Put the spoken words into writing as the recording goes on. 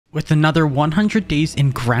With another 100 days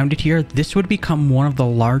in grounded here, this would become one of the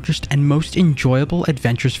largest and most enjoyable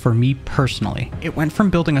adventures for me personally. It went from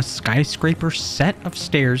building a skyscraper set of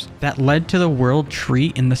stairs that led to the world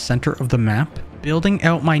tree in the center of the map, building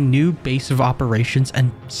out my new base of operations,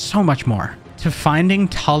 and so much more, to finding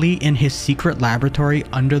Tully in his secret laboratory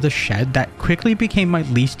under the shed that quickly became my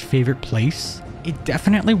least favorite place. It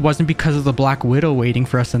definitely wasn't because of the Black Widow waiting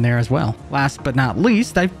for us in there as well. Last but not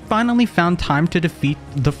least, I finally found time to defeat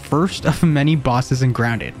the first of many bosses in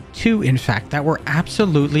Grounded. 2, in fact, that were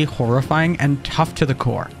absolutely horrifying and tough to the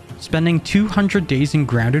core. Spending 200 days in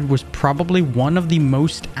Grounded was probably one of the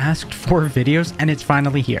most asked for videos, and it's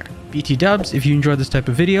finally here. BT dubs, if you enjoyed this type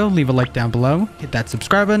of video, leave a like down below, hit that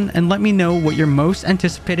subscribe button, and let me know what your most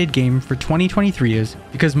anticipated game for 2023 is,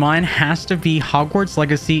 because mine has to be Hogwarts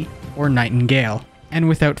Legacy or Nightingale. And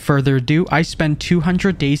without further ado, I spent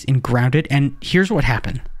 200 days in Grounded, and here's what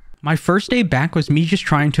happened. My first day back was me just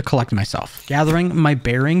trying to collect myself, gathering my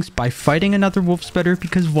bearings by fighting another wolf spider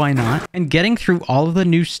because why not, and getting through all of the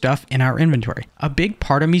new stuff in our inventory. A big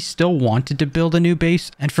part of me still wanted to build a new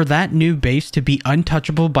base, and for that new base to be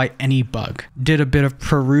untouchable by any bug. Did a bit of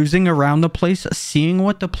perusing around the place, seeing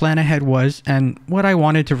what the plan ahead was and what I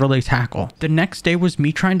wanted to really tackle. The next day was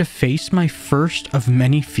me trying to face my first of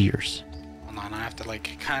many fears. I have to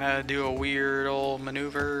like kind of do a weird old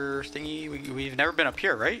maneuver thingy. We've never been up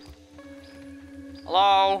here, right?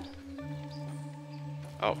 Hello?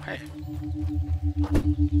 Oh, hey.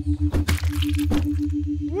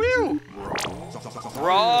 Woo!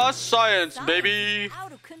 Raw science, baby!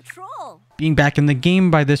 Out of control. Being back in the game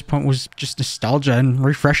by this point was just nostalgia and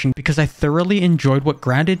refreshing because I thoroughly enjoyed what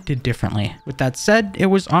Grounded did differently. With that said, it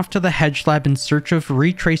was off to the hedge lab in search of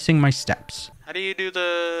retracing my steps. How do you do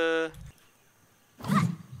the...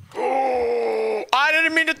 Oh, I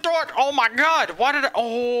didn't mean to throw it. Oh my god. Why did I...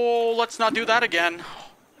 Oh, let's not do that again.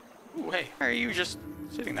 Ooh, hey, why are you just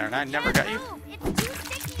sitting there and I never got you?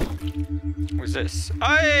 What's this?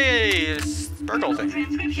 Hey, it's Burgle thing.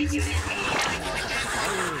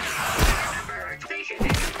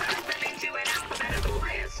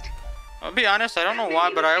 I'll be honest, I don't know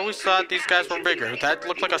why, but I always thought these guys were bigger. That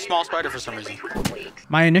looked like a small spider for some reason.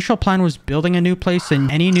 My initial plan was building a new place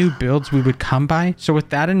and any new builds we would come by, so with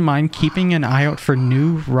that in mind, keeping an eye out for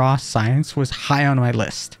new raw science was high on my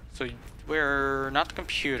list. So we're not the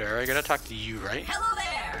computer. I gotta talk to you, right? Hello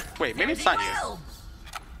there. Wait, maybe it's not you.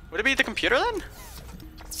 Would it be the computer then?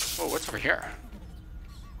 Oh, what's over here?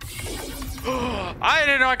 I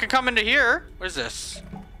didn't know I could come into here. What is this?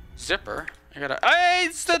 Zipper. I gotta... Hey,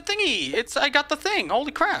 it's the thingy! I got the thing!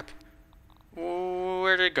 Holy crap!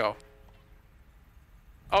 Where did it go?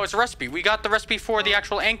 Oh, it's a recipe. We got the recipe for the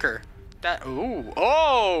actual anchor. That... Ooh.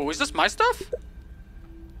 Oh! Is this my stuff?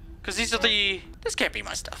 Because these are the... This can't be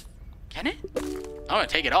my stuff. Can it? I'm gonna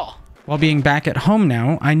take it all. While being back at home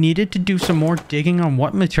now, I needed to do some more digging on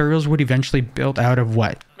what materials would eventually build out of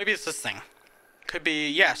what. Maybe it's this thing. Could be...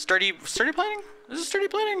 Yeah, sturdy plating? Is it sturdy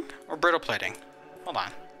plating? Or brittle plating? Hold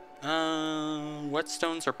on.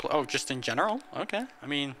 Whetstones are... Oh, just in general? Okay. I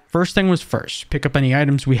mean... First thing was first. Pick up any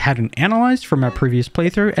items we hadn't analyzed from our previous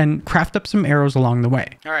playthrough and craft up some arrows along the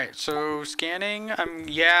way. Alright, so scanning.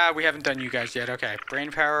 Yeah, we haven't done you guys yet. Okay.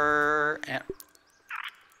 Brain power...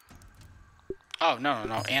 Oh, no.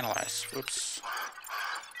 Analyze. Whoops.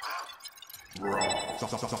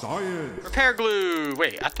 Repair glue.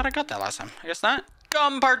 Wait, I thought I got that last time. I guess not.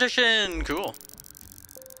 Gum partition. Cool.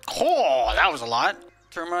 Oh, that was a lot.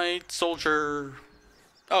 Termite, soldier.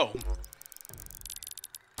 Oh.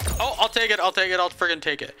 Oh, I'll take it. I'll friggin'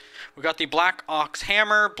 take it. We got the Black Ox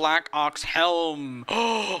hammer, Black Ox helm.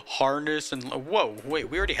 Oh, harness and... Whoa, wait,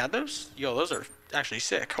 we already had those? Yo, those are actually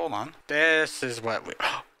sick. Hold on. This is what we...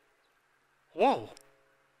 Whoa.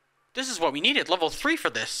 This is what we needed. Level 3 for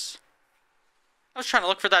this. I was trying to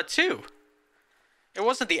look for that too. It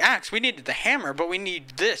wasn't the axe. We needed the hammer, but we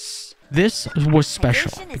need this. This was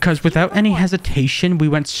special because without any hesitation, we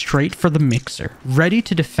went straight for the mixer, ready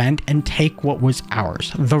to defend and take what was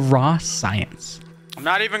ours, the raw science. I'm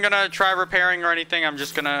not even gonna try repairing or anything. I'm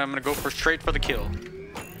gonna go straight for the kill.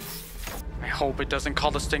 I hope it doesn't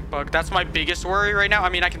call the stink bug. That's my biggest worry right now. I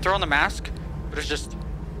mean, I can throw on the mask, but it's just...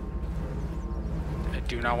 I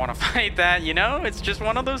do not want to fight that, you know? It's just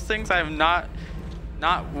one of those things I'm not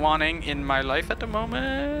wanting in my life at the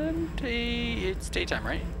moment. Hey, it's daytime,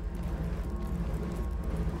 right?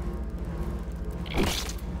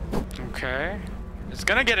 Okay. It's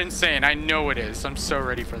gonna get insane. I know it is. I'm so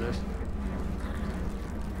ready for this.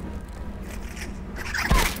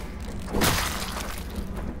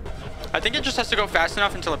 I think it just has to go fast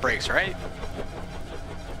enough until it breaks, right?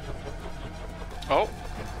 Oh,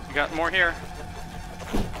 we got more here.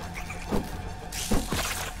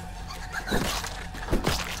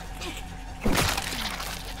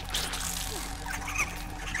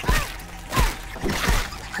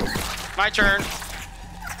 My turn.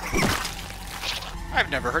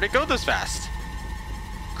 I've never heard it go this fast.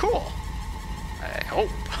 Cool. I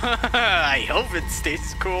hope. I hope it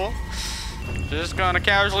stays cool. Just gonna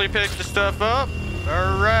casually pick the stuff up.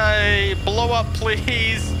 Alright. Blow up,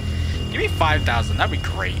 please. Give me 5,000. That'd be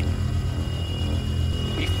great.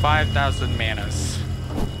 Give me 5,000 manas.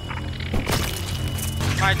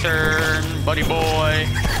 My turn, buddy boy.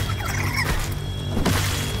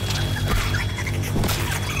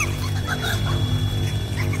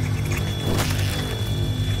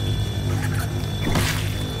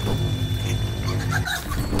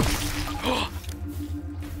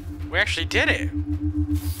 We actually did it.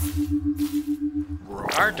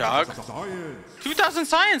 Our dog. 2,000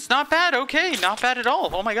 science. Not bad. Okay. Not bad at all.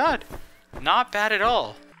 Oh my god. Not bad at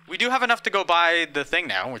all. We do have enough to go buy the thing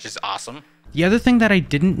now, which is awesome. The other thing that I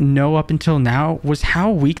didn't know up until now was how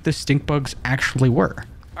weak the stink bugs actually were.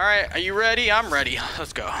 All right. Are you ready? I'm ready.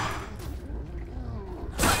 Let's go.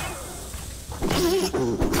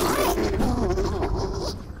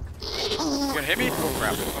 You gonna hit me? Oh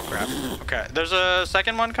crap. Oh crap. Okay. There's a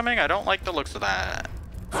second one coming. I don't like the looks of that.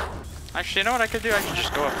 Actually, you know what I could do? I could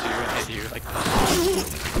just go up to you and hit you like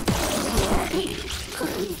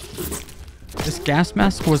this. This gas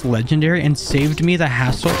mask was legendary and saved me the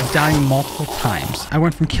hassle of dying multiple times. I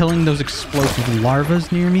went from killing those explosive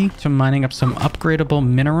larvas near me to mining up some upgradable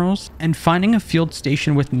minerals and finding a field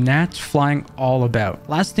station with gnats flying all about.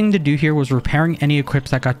 Last thing to do here was repairing any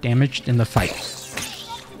equips that got damaged in the fight.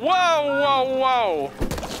 Whoa, whoa, whoa!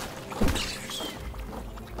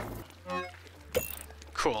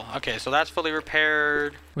 Cool. Okay, so that's fully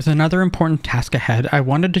repaired. With another important task ahead, I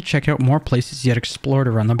wanted to check out more places yet explored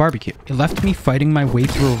around the barbecue. It left me fighting my way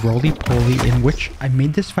through a roly-poly in which I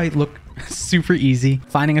made this fight look super easy,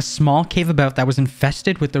 finding a small cave about that was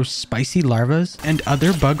infested with those spicy larvas and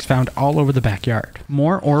other bugs found all over the backyard.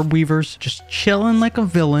 More orb weavers just chilling like a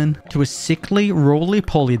villain to a sickly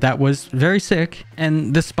roly-poly that was very sick,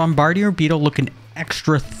 and this bombardier beetle looking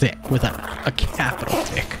extra thick with a capital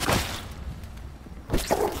thick.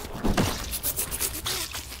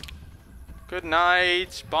 Good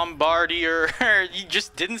night, Bombardier. You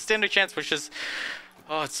just didn't stand a chance, which is...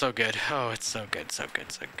 Oh, it's so good. Oh, it's so good, so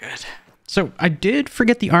good, so good. So I did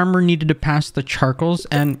forget the armor needed to pass the charcoals,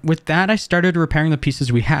 and with that I started repairing the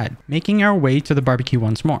pieces we had, making our way to the barbecue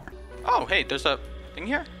once more. Oh, hey, there's a thing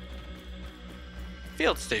here.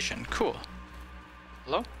 Field station, cool.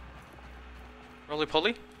 Hello?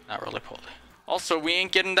 Roly-poly? Not roly-poly. Also, we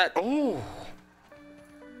ain't getting that... Oh!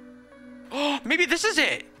 Oh, maybe this is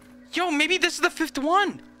it! Yo, maybe this is the 5th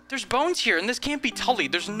one! There's bones here, and this can't be Tully.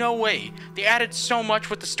 There's no way. They added so much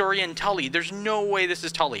with the story in Tully. There's no way this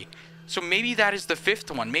is Tully. So maybe that is the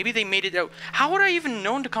 5th one. Maybe they made it out. How would I even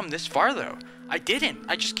known to come this far, though? I didn't.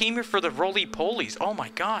 I just came here for the roly-polies. Oh my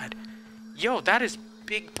god. Yo, that is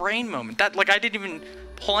big brain moment. That, like, I didn't even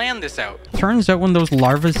plan this out. Turns out when those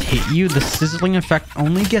larvas hit you, the sizzling effect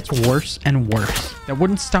only gets worse and worse. That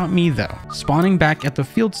wouldn't stop me though. Spawning back at the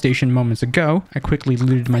field station moments ago, I quickly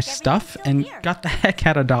looted my stuff and got the heck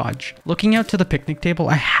out of Dodge. Looking out to the picnic table,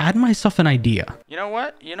 I had myself an idea. You know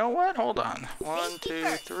what? You know what? Hold on. 1, 2,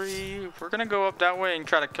 3. We're gonna go up that way and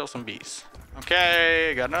try to kill some bees.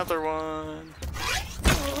 Okay, got another one.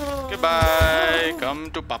 Goodbye.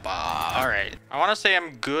 Come to Papa. Alright. I want to say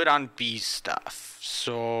I'm good on bee stuff.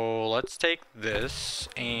 So let's take this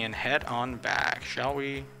and head on back, shall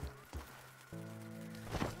we?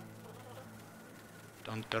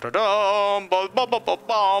 Dun, dun, dun, dun, bum, bum, bum, bum,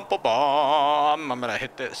 bum, bum, bum. I'm gonna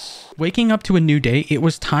hit this. Waking up to a new day, it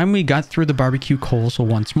was time we got through the barbecue coals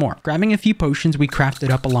once more. Grabbing a few potions we crafted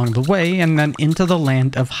up along the way and then into the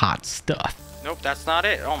land of hot stuff. Nope, that's not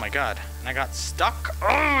it. Oh my god. And I got stuck.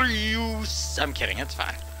 Oh, I'm kidding. It's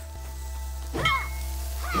fine.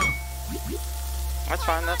 That's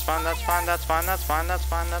fine, that's fine, that's fine, that's fine, that's fine, that's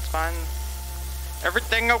fine, that's fine.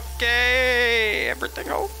 Everything okay? Everything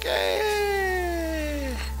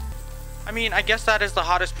okay? I mean, I guess that is the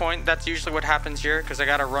hottest point. That's usually what happens here, because I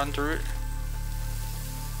gotta run through it.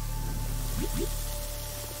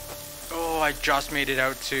 Oh, I just made it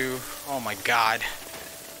out too. Oh my god.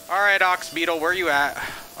 Alright, Ox Beetle, where you at?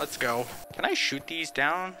 Let's go. Can I shoot these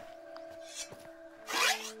down?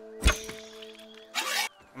 I'm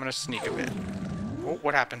gonna sneak a bit. Oh,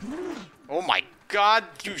 what happened? Oh my god,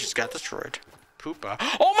 you just got destroyed. Poopa.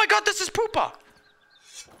 Oh my god, this is Poopa!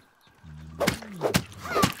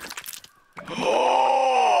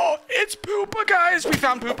 Oh, it's Poopa, guys! We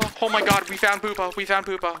found Poopa. Oh my god, we found Poopa. We found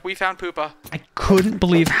Poopa. We found Poopa. I couldn't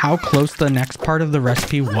believe how close the next part of the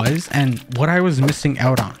recipe was and what I was missing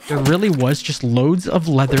out on. There really was just loads of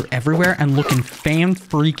leather everywhere and looking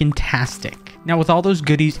fan-freaking-tastic. Now with all those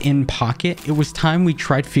goodies in pocket, it was time we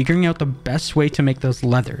tried figuring out the best way to make those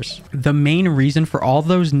leathers. The main reason for all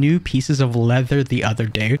those new pieces of leather the other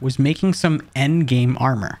day was making some endgame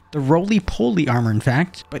armor. The roly-poly armor, in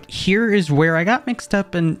fact. But here is where I got mixed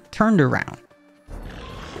up and turned around.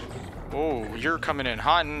 Oh, you're coming in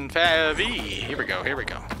hot and heavy. Here we go, here we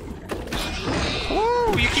go.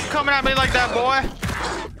 Woo, you keep coming at me like that, boy.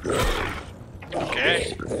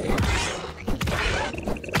 Okay.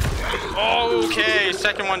 Okay,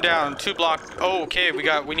 second one down, 2 block. Oh, okay,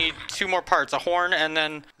 we need 2 more parts, a horn and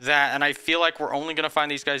then that. And I feel like we're only gonna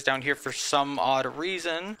find these guys down here for some odd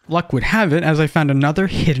reason. Luck would have it as I found another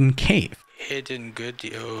hidden cave. Hidden good.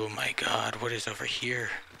 Oh my god, what is over here?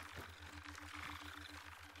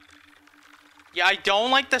 Yeah, I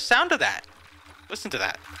don't like the sound of that. Listen to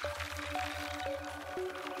that.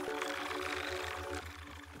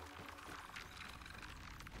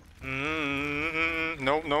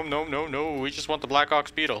 No. We just want the Black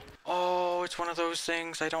Ox beetle. Oh, it's one of those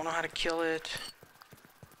things. I don't know how to kill it.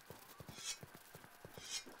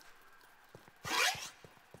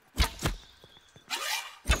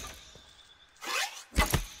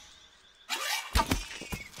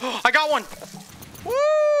 I got one. Woo!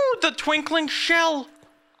 The twinkling shell.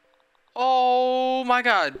 Oh my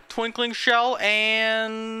god. Twinkling shell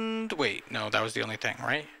and... Wait, no, that was the only thing,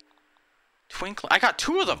 right? I got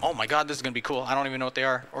 2 of them. Oh my god, this is gonna be cool. I don't even know what they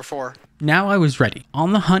are or for. Now I was ready,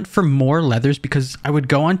 on the hunt for more leathers because I would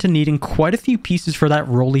go on to needing quite a few pieces for that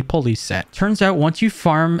roly-poly set. Turns out once you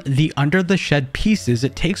farm the under the shed pieces,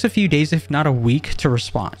 it takes a few days if not a week to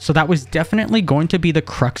respawn. So that was definitely going to be the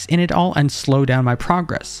crux in it all and slow down my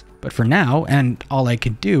progress. But for now, and all I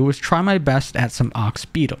could do was try my best at some ox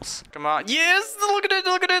beetles. Come on. Yes! Look at it,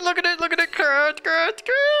 look at it, look at it, look at it. Crunch.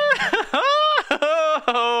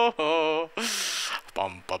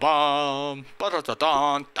 Bum ba bum.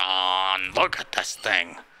 Ba-da-da-dun dun. Look at this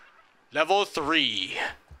thing. Level 3.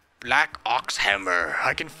 Black Ox Hammer.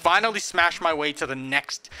 I can finally smash my way to the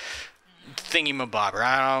next thingy-mabobber.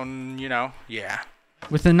 I don't, you know, yeah.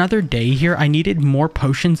 With another day here, I needed more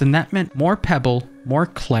potions, and that meant more pebble, more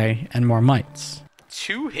clay, and more mites.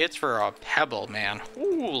 2 hits for a pebble, man.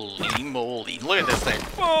 Holy moly. Look at this thing.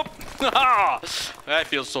 Oh, that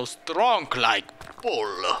feels so strong like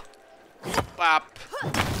bull. Bop.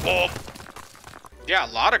 Oh. Yeah,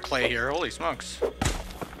 a lot of clay here. Holy smokes.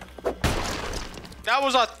 That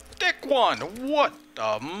was a thick one. What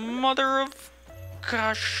the mother of...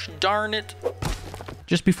 Gosh darn it.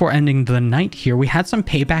 Just before ending the night here, we had some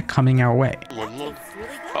payback coming our way. Uh-oh.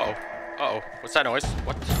 Uh-oh. What's that noise?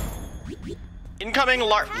 What? Incoming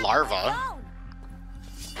larva?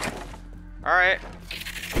 Alright.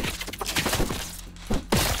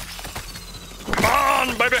 Come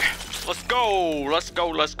on, baby! Let's go! Let's go,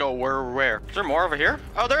 let's go. Where? Is there more over here?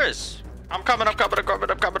 Oh, there is. I'm coming.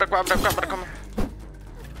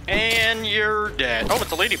 And you're dead. Oh,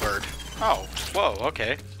 it's a ladybird. Oh, whoa,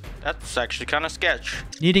 okay. That's actually kind of sketch.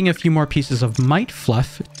 Needing a few more pieces of mite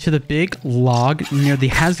fluff to the big log near the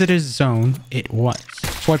hazardous zone it was.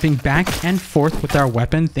 Swiping back and forth with our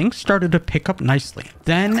weapon, things started to pick up nicely.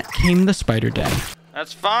 Then came the spider day.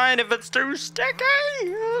 That's fine if it's too sticky.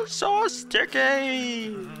 So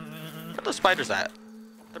sticky. Where are the spiders at?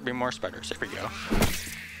 There'd be more spiders. There we go.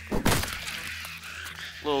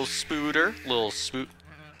 Little spooter. Little spoot.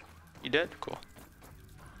 You dead? Cool.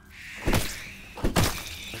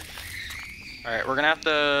 Alright, we're gonna have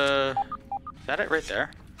to... Is that it right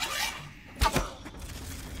there?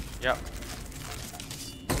 Yep.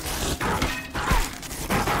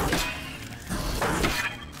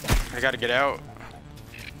 I gotta get out.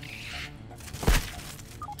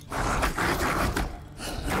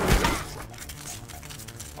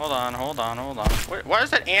 Hold on. Wait, why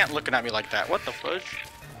is that ant looking at me like that? What the fudge?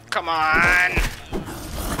 Come on!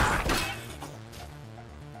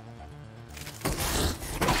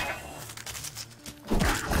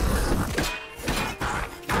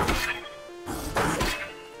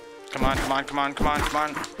 Come on.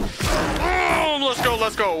 Oh,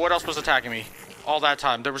 let's go. What else was attacking me? All that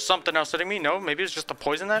time. There was something else hitting me? No, maybe it's just the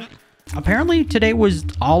poison then? Apparently today was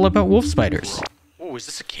all about wolf spiders. Oh, is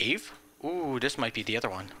this a cave? Ooh, this might be the other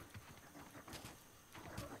one.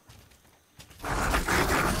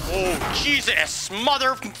 Oh, Jesus,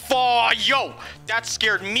 yo, that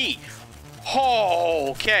scared me. Oh,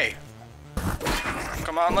 okay.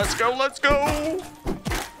 Come on, let's go.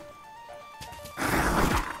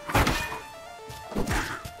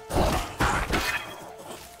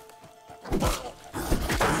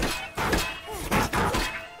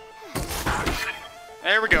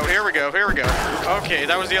 Here we go. Okay,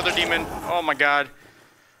 that was the other demon. Oh my god.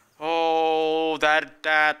 Oh,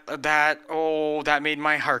 oh, that made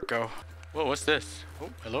my heart go. Whoa, what's this?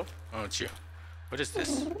 Oh, hello? Oh, it's you. What is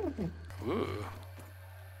this? Ooh.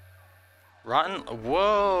 Rotten,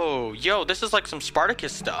 whoa. Yo, this is like some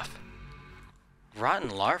Spartacus stuff.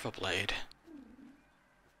 Rotten larva blade.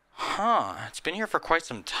 Huh, it's been here for quite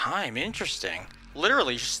some time. Interesting.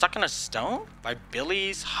 Literally stuck in a stone by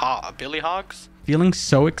Billy Hogs. Feeling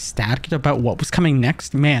so ecstatic about what was coming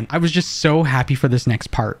next. Man, I was just so happy for this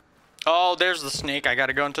next part. Oh, there's the snake. I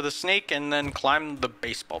gotta go into the snake and then climb the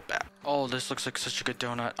baseball bat. Oh, this looks like such a good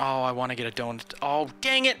donut. Oh, I want to get a donut. Oh,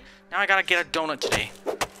 dang it. Now I gotta get a donut today.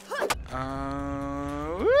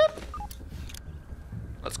 Whoop.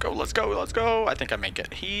 Let's go, let's go, let's go. I think I make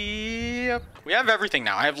it. Yep. We have everything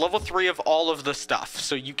now. I have level 3 of all of the stuff.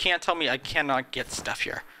 So you can't tell me I cannot get stuff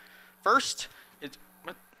here. First,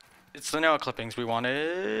 it's the nail clippings we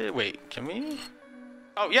wanted. Wait, can we?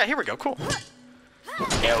 Oh, yeah, here we go. Cool.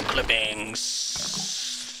 Nail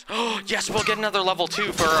clippings. Oh, yes, we'll get another level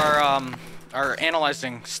 2 for our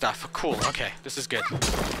analyzing stuff. Cool. Okay, this is good.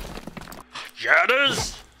 Yeah, it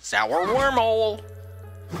is. Sour wormhole.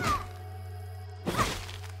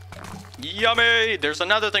 Yummy! There's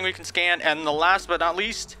another thing we can scan, and the last but not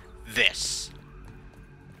least, this.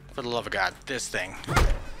 For the love of God, this thing.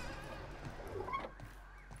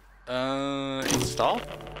 Install?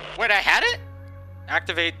 Wait, I had it?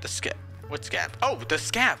 Activate the Scab. What Scab? Oh, the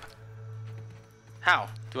Scab! How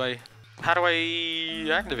do I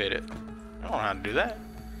activate it? I don't know how to do that.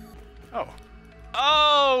 Oh.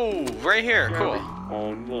 Oh! Right here, cool.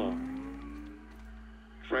 Online.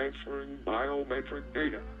 Transferring biometric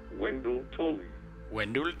data. Wendell Tully.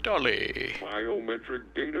 Wendell Tully. Biometric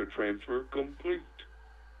data transfer complete.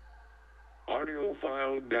 Audio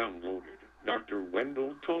file downloaded. Dr.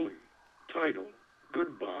 Wendell Tully. Title: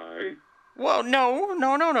 Goodbye. Whoa, no,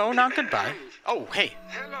 not goodbye. Oh, hey.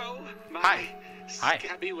 Hello, my Hi.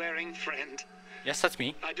 scabby-wearing friend. Yes, that's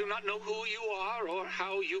me. I do not know who you are or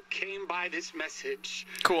how you came by this message.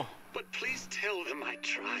 Cool. But please tell them I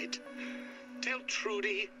tried. Tell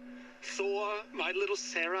Trudy, Thor, my little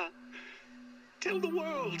Sarah. Tell the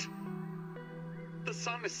world. The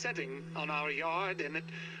sun is setting on our yard and it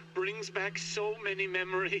brings back so many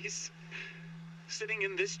memories. Sitting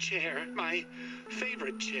in this chair, my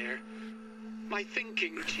favorite chair, my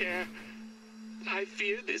thinking chair. I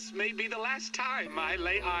fear this may be the last time I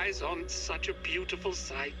lay eyes on such a beautiful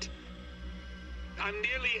sight. I'm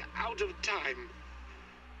nearly out of time.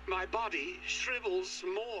 My body shrivels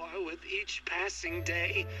more with each passing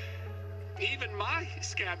day. Even my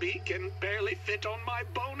Scabby can barely fit on my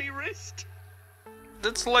bony wrist.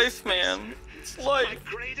 That's life, man. It's My life.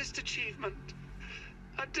 greatest achievement.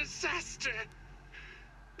 A disaster.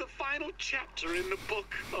 The final chapter in the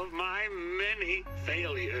book of my many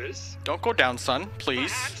failures. Don't go down, son,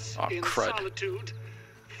 please. Perhaps Oh, in crud. solitude,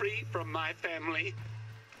 free from my family,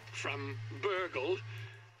 from burgled,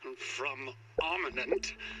 and from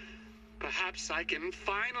ominent, perhaps I can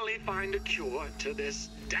finally find a cure to this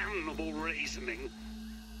damnable reasoning.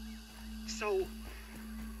 So,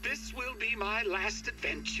 this will be my last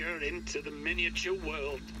adventure into the miniature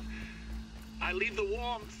world. I leave the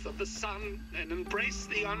warmth of the sun and embrace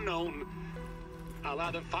the unknown. I'll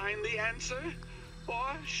either find the answer or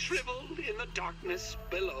shrivel in the darkness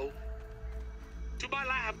below. To my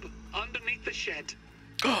lab underneath the shed.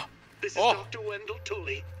 This is Oh. Dr. Wendell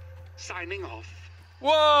Tully, signing off.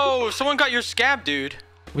 Whoa, someone got your Scab, dude.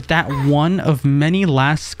 With that one of many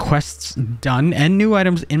last quests done and new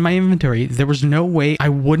items in my inventory, there was no way I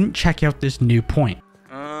wouldn't check out this new point.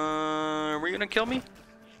 Are we gonna kill me?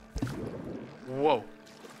 Whoa.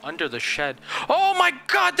 Under the shed. Oh my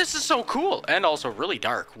god, this is so cool. And also really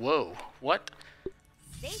dark. Whoa. What?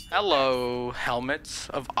 Hello, helmets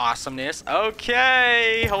of awesomeness.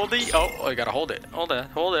 Okay. Hold the... Oh, I gotta hold it. Hold it.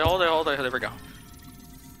 There we go.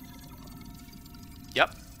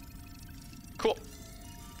 Yep. Cool.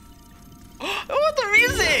 Oh, the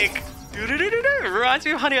music! Do-do-do-do-do. Reminds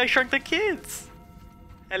me of Honey, I Shrunk the Kids.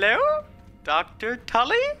 Hello? Dr.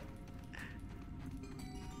 Tully?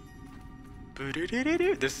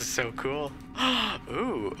 This is so cool.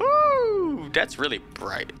 Ooh, that's really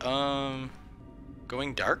bright.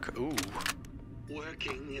 Going dark? Ooh.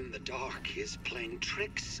 Working in the dark is playing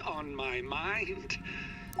tricks on my mind.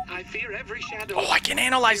 I fear every shadow. Oh, I can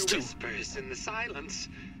analyze too. Whispers in the silence.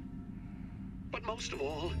 But most of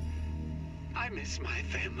all, I miss my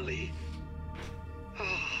family.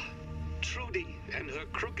 Ah, Trudy and her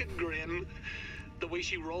crooked grin. The way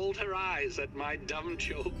she rolled her eyes at my dumb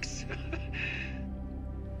jokes.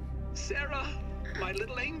 Sarah, my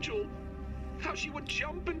little angel. How she would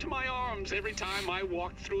jump into my arms every time I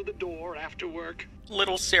walked through the door after work.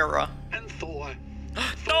 Little Sarah. And Thor.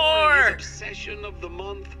 Thor! And his obsession of the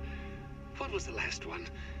month. What was the last one?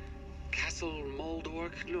 Castle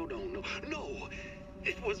Moldork? No.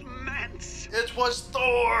 It was MANT's. It was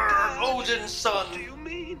Thor, Odin's son. What do you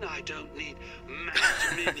mean I don't need MANT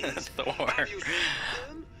minis? Thor. Have you seen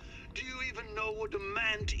them? Do you even know what a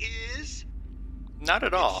MANT is? Not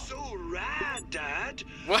at all. It's so rad, Dad.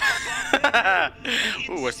 What?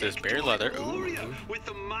 Ooh, what's this? Berry leather. Ooh. With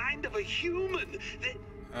the mind of a human.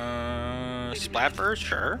 Splatfur,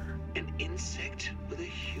 sure. An insect with a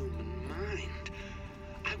human mind.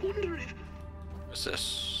 I wonder if... What's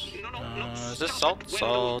this? No, Is this stop salt? it,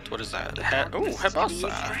 Salt. What is that? Ooh, Darkness is giving you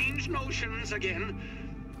hebasa. strange notions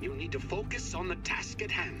again. You need to focus on the task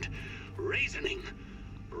at hand. Reasoning.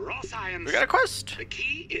 Raw science. We got a quest. The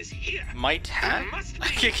key is here. Might hat? I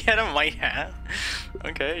can get a might hat.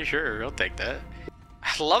 Okay, sure. I'll take that.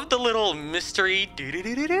 I love the little mystery.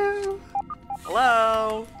 Do-do-do-do-do.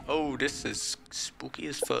 Hello. Oh, this is spooky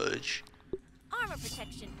as fudge. Armor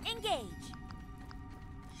protection, engage.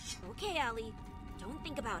 Okay, Allie. Don't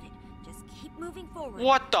think about it. Just keep moving forward.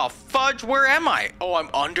 What the fudge? Where am I? Oh, I'm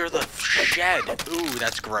under the shed. Ooh,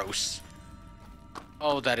 that's gross.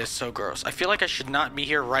 Oh, that is so gross. I feel like I should not be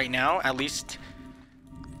here right now, at least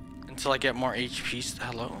until I get more HP.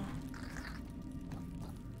 Hello?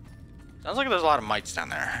 Sounds like there's a lot of mites down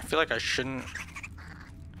there. I feel like I shouldn't...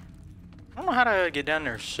 I don't know how to get down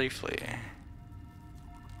there safely.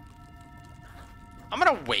 I'm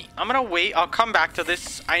gonna wait. I'll come back to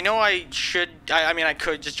this. I know I should... I mean, I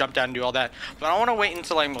could just jump down and do all that, but I want to wait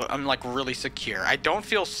until I'm like really secure. I don't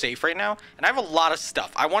feel safe right now, and I have a lot of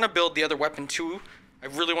stuff. I want to build the other weapon too. I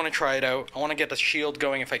really want to try it out. I want to get the shield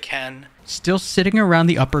going if I can. Still sitting around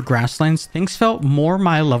the upper grasslands, things felt more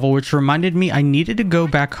my level, which reminded me I needed to go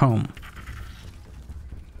back home.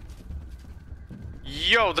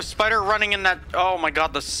 Yo, the spider running in that... Oh my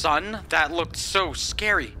god, the sun? That looked so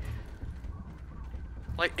scary.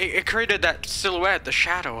 Like, it created that silhouette, the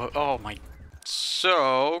shadow. Oh my...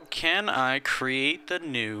 So, can I create the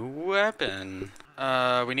new weapon?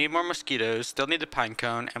 We need more mosquitoes, still need the pine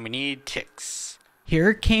cone, and we need ticks.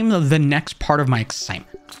 Here came the next part of my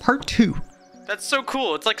excitement. Part 2. That's so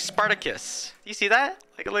cool. It's like Spartacus. You see that?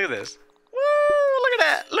 Like, look at this. Woo! Look at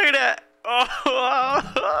that! Look at that!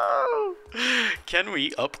 Oh! Can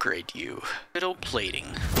we upgrade you? Brittle plating.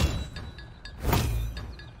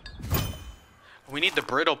 We need the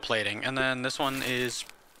brittle plating, and then this one is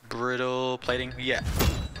brittle plating. Yeah.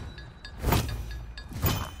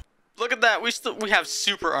 Look at that. We have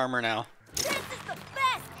super armor now. This is the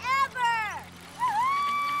best ever!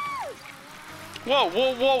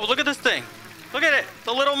 Whoa. Look at this thing. Look at it.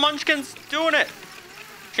 The little munchkin's doing it.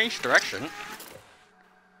 Change direction.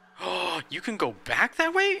 Oh, you can go back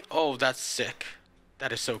that way? Oh, that's sick.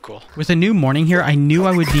 That is so cool. With a new morning here, I knew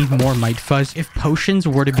I would need more Might Fuzz if potions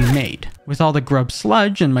were to be made. With all the grub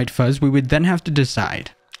sludge and Might Fuzz, we would then have to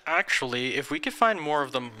decide. Actually, if we could find more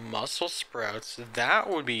of the muscle sprouts, that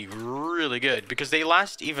would be really good because they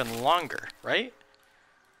last even longer, right?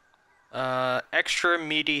 Extra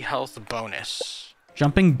meaty health bonus.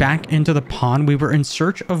 Jumping back into the pond, we were in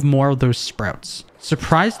search of more of those sprouts.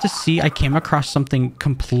 Surprised to see I came across something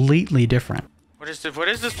completely different. What is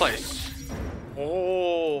this place?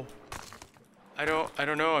 Oh, I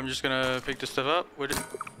don't know. I'm just gonna pick this stuff up.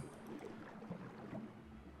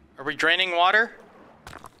 Are we draining water?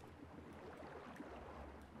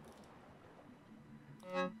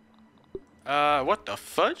 What the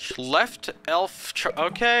fudge? Left elf.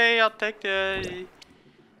 Okay, I'll take the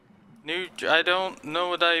new. I don't know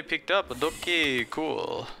what I picked up, but okay,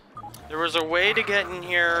 cool. There was a way to get in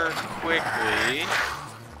here quickly.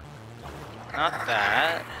 Not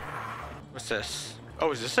that. What's this?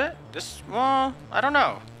 Oh, is this it? Well, I don't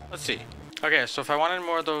know. Let's see. Okay, so if I wanted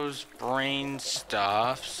more of those brain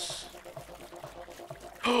stuffs.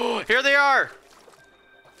 Oh, here they are!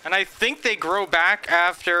 And I think they grow back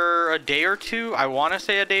after a day or two. I want to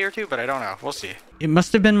say a day or two, but I don't know. We'll see. It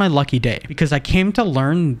must have been my lucky day, because I came to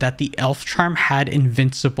learn that the elf charm had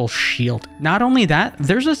invincible shield. Not only that,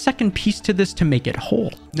 there's a second piece to this to make it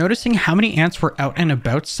whole. Noticing how many ants were out and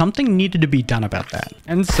about, something needed to be done about that.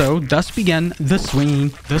 And so, thus began the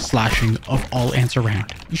swinging, the slashing of all ants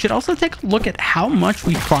around. You should also take a look at how much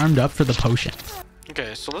we farmed up for the potion.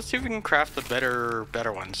 Okay, so let's see if we can craft the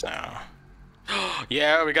better ones now.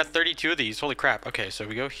 Yeah, we got 32 of these. Holy crap. Okay, so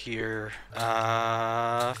we go here.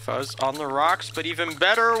 Fuzz on the rocks, but even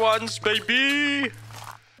better ones, baby!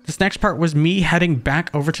 This next part was me heading back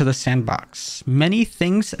over to the sandbox. Many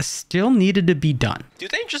things still needed to be done. Do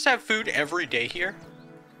they just have food every day here?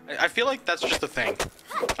 I feel like that's just a thing.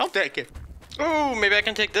 I'll take it. Oh, maybe I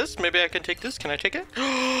can take this. Maybe I can take this. Can I take it?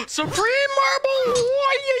 Supreme Marble!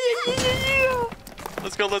 Oh, yeah.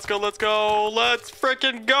 Let's go, let's go, let's go. Let's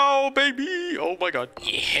freaking go, baby. Oh my god.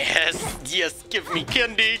 Yes, yes. Give me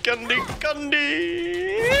candy, candy,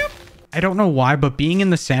 candy. I don't know why, but being in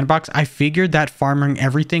the sandbox, I figured that farming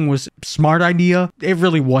everything was a smart idea. It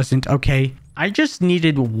really wasn't, okay? I just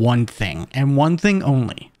needed one thing, and one thing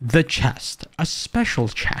only. The chest. A special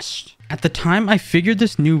chest. At the time, I figured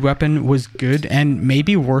this new weapon was good and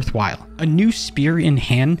maybe worthwhile. A new spear in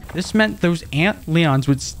hand, this meant those Ant Leons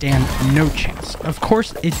would stand no chance. Of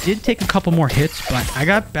course, it did take a couple more hits, but I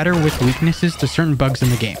got better with weaknesses to certain bugs in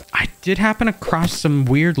the game. I did happen across some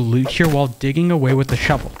weird loot here while digging away with the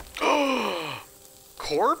shovel.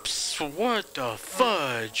 Corpse? What the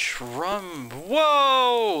fudge?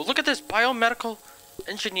 Whoa! Look at this. Biomedical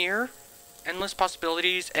engineer. Endless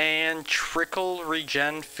possibilities and trickle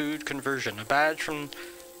regen food conversion. A badge from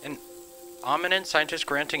an eminent scientist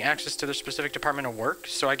granting access to their specific department of work.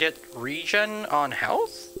 So I get regen on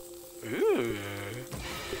health? Ooh.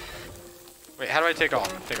 Wait, how do I take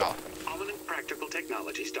off? Take off. Eminent Practical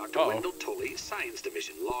Technologies, Dr. Wendell Tully, Science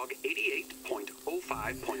Division, log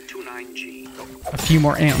 88.05.29G. A few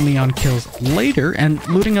more Ant Leon kills later, and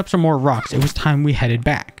looting up some more rocks, it was time we headed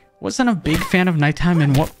back. Wasn't a big fan of nighttime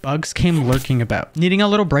and what bugs came lurking about. Needing a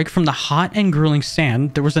little break from the hot and grueling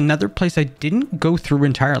sand, there was another place I didn't go through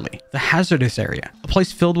entirely. The hazardous area. A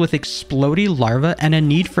place filled with explodey larvae and a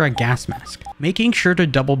need for a gas mask. Making sure to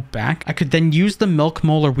double back, I could then use the milk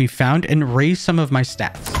molar we found and raise some of my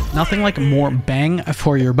stats. Nothing like more bang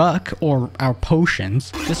for your buck or our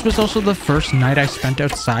potions. This was also the first night I spent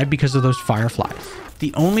outside because of those fireflies.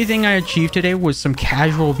 The only thing I achieved today was some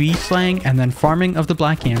casual bee slaying and then farming of the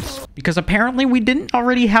black ants, because apparently we didn't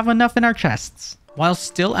already have enough in our chests. While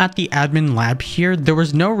still at the admin lab here, there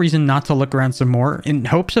was no reason not to look around some more in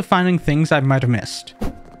hopes of finding things I might have missed.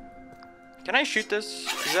 Can I shoot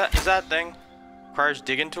this? Is that thing? Requires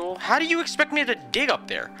digging tool? How do you expect me to dig up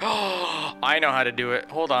there? Oh, I know how to do it.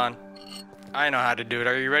 Hold on. I know how to do it.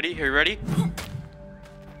 Are you ready? Are you ready?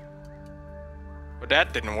 Well,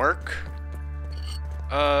 that didn't work.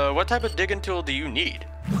 What type of digging tool do you need?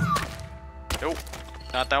 Nope,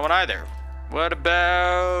 not that one either. What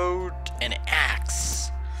about an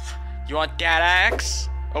axe? You want that axe?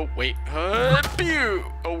 Oh, wait. Pew!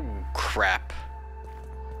 Oh, crap.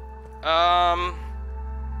 Can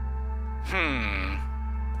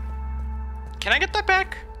I get that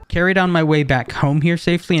back? Carried on my way back home here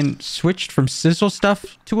safely and switched from sizzle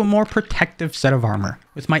stuff to a more protective set of armor.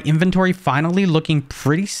 With my inventory finally looking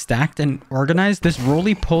pretty stacked and organized, this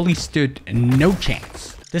roly-poly stood no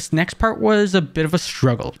chance. This next part was a bit of a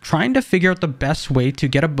struggle, trying to figure out the best way to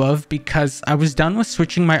get above because I was done with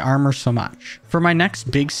switching my armor so much. For my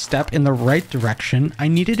next big step in the right direction, I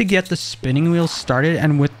needed to get the spinning wheels started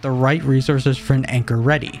and with the right resources for an anchor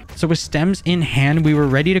ready. So with stems in hand, we were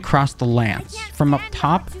ready to cross the lands, from up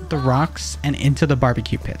top, the rocks, and into the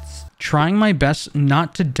barbecue pits. Trying my best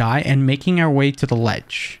not to die and making our way to the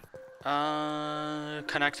ledge.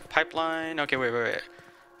 Connect pipeline. Okay, wait.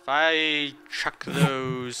 If I chuck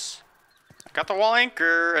those... I got the wall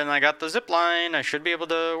anchor and I got the zip line. I should be able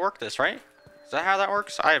to work this, right? Is that how that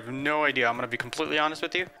works? I have no idea. I'm going to be completely honest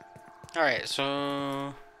with you. Alright,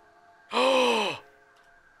 so... Oh!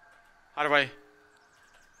 How do I...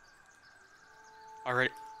 Alright.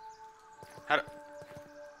 How do...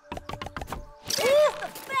 The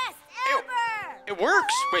best ever! It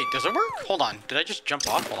works! Wait, does it work? Hold on. Did I just jump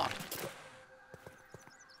off? Hold on.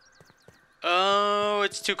 Oh,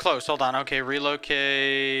 it's too close. Hold on. Okay,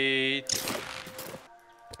 relocate.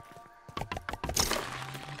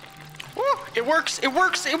 Woo! It works! It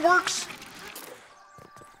works! It works!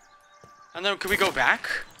 And then, can we go back?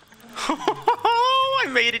 I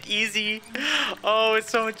made it easy. Oh, it's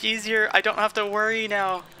so much easier. I don't have to worry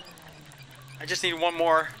now. I just need one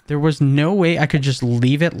more. There was no way I could just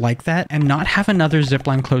leave it like that and not have another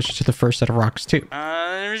zipline closer to the first set of rocks too.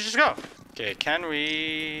 Let's just go. Okay, can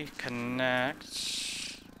we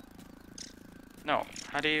connect? No.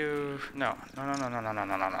 How do you? No.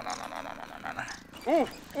 Ooh.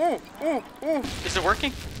 Is it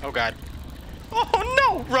working? Oh God. Oh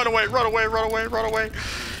no! Run away! Run away! Run away! Run away!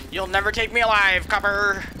 You'll never take me alive,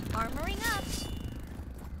 copper. Armoring up.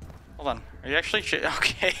 Hold on. Are you actually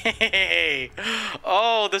okay?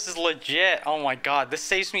 Oh, this is legit. Oh my God, this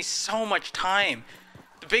saves me so much time.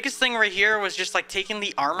 The biggest thing right here was just like taking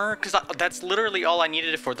the armor, because that's literally all I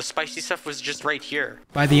needed it for. The spicy stuff was just right here.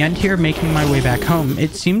 By the end here, making my way back home,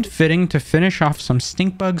 it seemed fitting to finish off some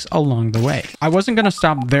stink bugs along the way. I wasn't going to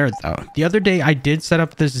stop there though. The other day I did set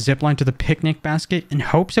up this zip line to the picnic basket in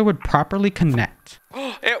hopes it would properly connect.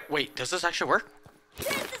 Oh, wait, does this actually work? This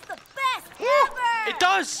is the best ever! It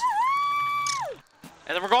does!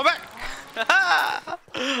 And then we're going back.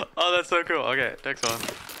 Oh, that's so cool. Okay, next one.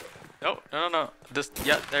 No. This,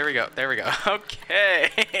 yeah, there we go. Okay.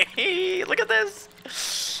 Look at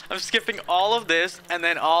this. I'm skipping all of this and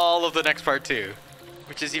then all of the next part too,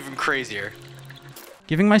 which is even crazier.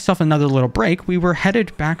 Giving myself another little break, we were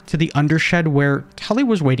headed back to the undershed where Tully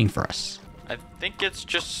was waiting for us. I think it's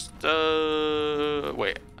just,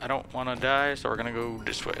 wait, I don't want to die, so we're gonna go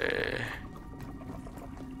this way.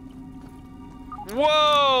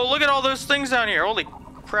 Whoa, look at all those things down here. Holy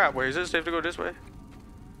crap, wait, is this safe to go this way?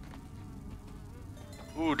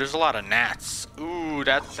 Ooh, there's a lot of gnats. Ooh,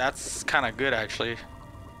 that's kind of good, actually.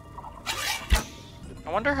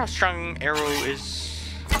 I wonder how strong arrow is.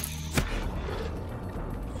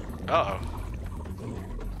 Uh-oh.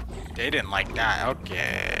 They didn't like that.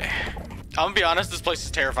 Okay. I'm gonna be honest, this place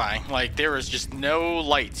is terrifying. Like, there is just no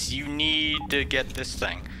lights. You need to get this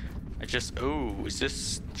thing. Oh, is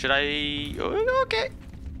this, should I, oh, okay.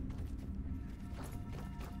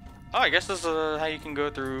 Oh, I guess this is how you can go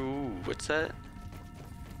through, ooh, what's that?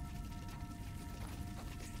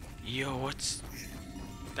 Yo,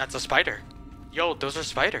 that's a spider. Yo, those are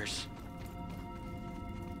spiders.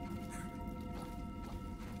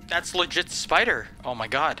 That's legit spider. Oh my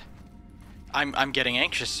god. I'm getting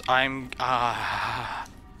anxious. Can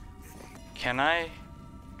I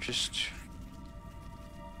just...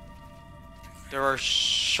 There are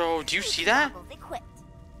so... Do you see that?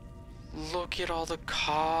 Look at all the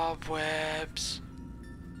cobwebs.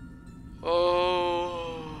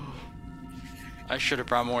 Oh. I should have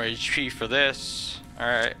brought more HP for this.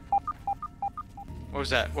 Alright. What was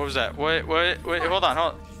that? Wait, hold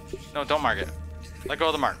on. No, don't mark it. Let go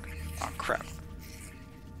of the mark. Oh, crap.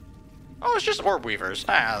 Oh, it's just orb weavers.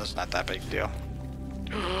 That's not that big a deal.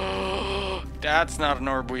 That's not an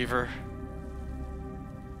orb weaver.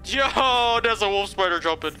 Yo, there's a wolf spider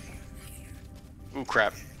jumping. Ooh,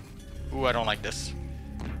 crap. Ooh, I don't like this.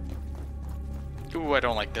 Ooh, I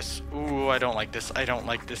don't like this. Ooh, I don't like this. I don't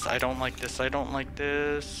like this. I don't like this. I don't like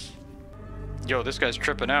this. Yo, this guy's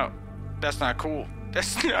tripping out. That's not cool.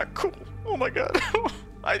 That's not cool. Oh my god.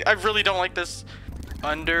 I really don't like this.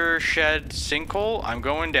 Undershed sinkhole. I'm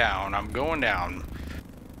going down. I'm going down.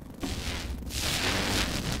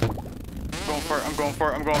 I'm going for it. I'm going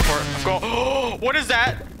for it. I'm going for it. I'm going. Oh, what is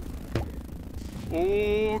that?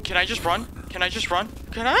 Oh, can I just run? Can I just run?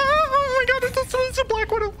 Can I? Oh my god, it's a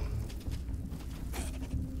black widow.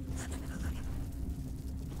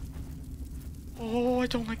 Oh, I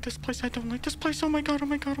don't like this place. I don't like this place. Oh my god. Oh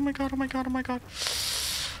my god. Oh my god. Oh my god. Oh my god.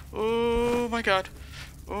 Oh my god.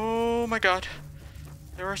 Oh my god.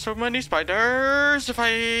 There are so many spiders. If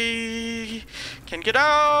I can get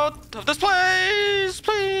out of this place,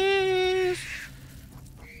 please.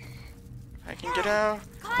 I can get out.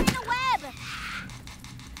 Caught in a web.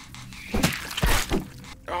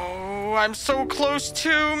 Oh, I'm so close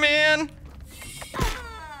too, man.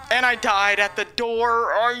 And I died at the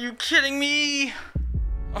door. Are you kidding me?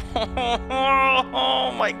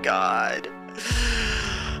 Oh my god.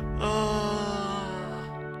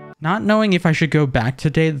 Not knowing if I should go back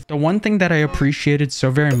today, the one thing that I appreciated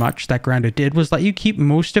so very much that Grounded did was let you keep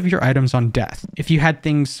most of your items on death. If you had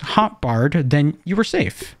things hotbarred, then you were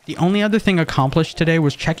safe. The only other thing accomplished today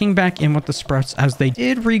was checking back in with the sprouts as they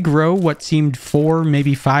did regrow what seemed 4,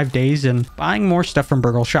 maybe 5 days, and buying more stuff from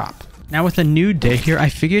Burgle's shop. Now with a new day here, I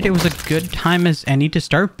figured it was a good time as any to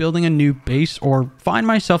start building a new base or find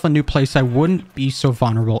myself a new place I wouldn't be so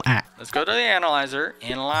vulnerable at. Let's go to the analyzer,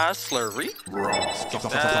 analyze slurry. Skip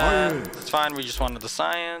that. It's fine, we just wanted the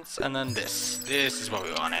science, and then this. This is what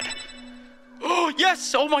we wanted. Oh,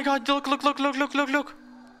 yes! Oh my god, look.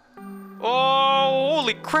 Oh,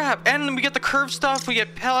 holy crap. And then we get the curved stuff, we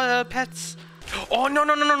get pets. Oh, no.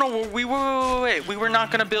 Wait. We were not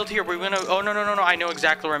going to build here. We're going to... Oh, no. I know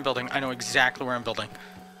exactly where I'm building.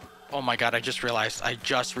 Oh my god, I just realized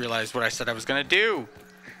what I said I was going to do.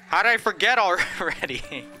 How did I forget already?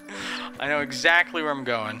 I know exactly where I'm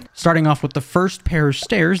going. Starting off with the first pair of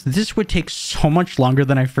stairs, this would take so much longer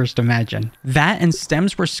than I first imagined. That and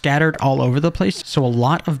stems were scattered all over the place, so a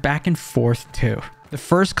lot of back and forth too. The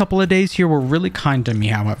first couple of days here were really kind to me,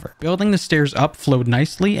 however. Building the stairs up flowed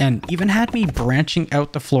nicely and even had me branching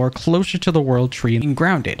out the floor closer to the world tree and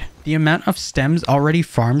grounded. The amount of stems already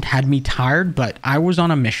farmed had me tired, but I was on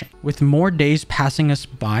a mission. With more days passing us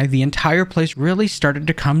by, the entire place really started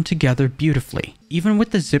to come together beautifully. Even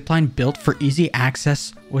with the zipline built for easy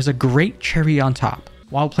access was a great cherry on top.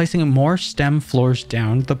 While placing more stem floors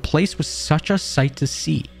down, the place was such a sight to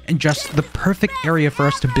see, and just the perfect area for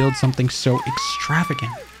us to build something so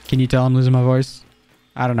extravagant. Can you tell I'm losing my voice?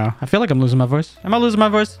 I don't know. I feel like I'm losing my voice. Am I losing my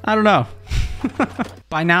voice? I don't know.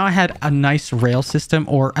 By now I had a nice rail system,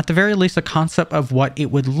 or at the very least a concept of what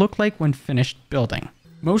it would look like when finished building.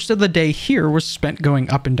 Most of the day here was spent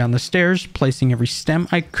going up and down the stairs, placing every stem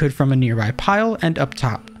I could from a nearby pile and up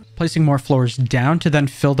top. Placing more floors down to then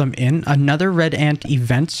fill them in, another red ant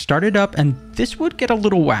event started up, and this would get a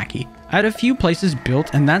little wacky. I had a few places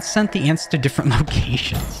built, and that sent the ants to different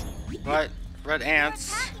locations. What? Red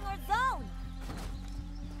ants. Attacking our zone.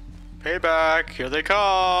 Payback. Here they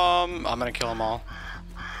come. I'm gonna kill them all.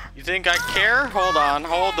 You think I care? Hold on.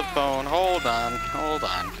 Hold the phone. Hold on. Hold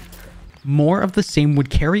on. More of the same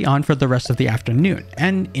would carry on for the rest of the afternoon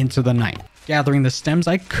and into the night, gathering the stems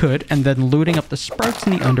I could and then looting up the sprouts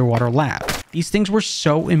in the underwater lab. These things were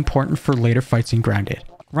so important for later fights in Grounded.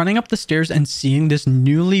 Running up the stairs and seeing this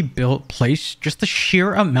newly built place, just the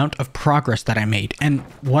sheer amount of progress that I made and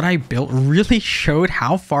what I built really showed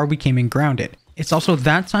how far we came in Grounded. It's also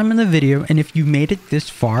that time in the video, and if you made it this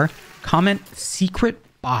far, comment secret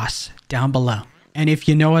boss down below. And if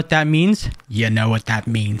you know what that means, you know what that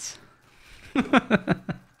means.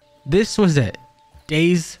 This was it.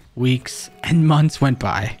 Days, weeks, and months went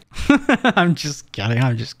by. I'm just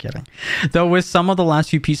kidding. Though with some of the last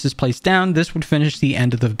few pieces placed down, this would finish the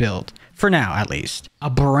end of the build. For now, at least.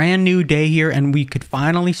 A brand new day here, and we could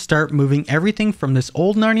finally start moving everything from this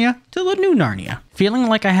old Narnia to the new Narnia. Feeling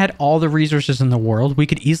like I had all the resources in the world, we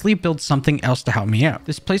could easily build something else to help me out.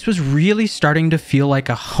 This place was really starting to feel like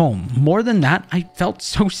a home. More than that, I felt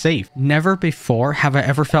so safe. Never before have I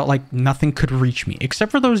ever felt like nothing could reach me,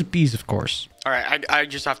 except for those bees, of course. Alright, I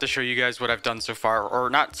just have to show you guys what I've done so far.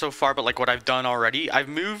 Or not so far, but like what I've done already. I've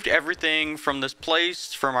moved everything from this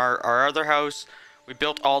place, from our other house. We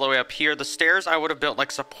built all the way up here. The stairs, I would have built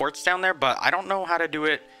like supports down there, but I don't know how to do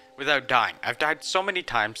it without dying. I've died so many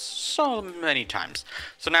times. So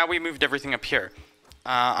now we moved everything up here.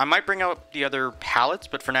 I might bring out the other pallets,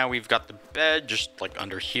 but for now we've got the bed just like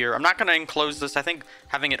under here. I'm not going to enclose this. I think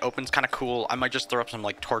having it open is kind of cool. I might just throw up some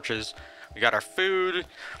like torches. We got our food.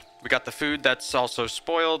 We got the food that's also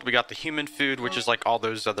spoiled. We got the human food, which is like all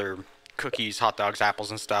those other cookies, hot dogs,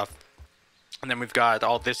 apples, and stuff. And then we've got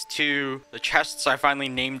all this too. The chests, I finally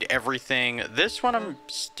named everything. This one, I'm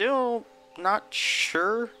still not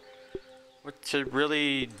sure what to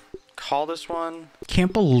really call this one.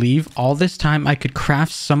 Can't believe all this time I could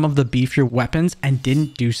craft some of the beefier weapons and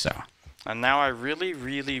didn't do so. And now I really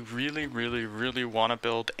want to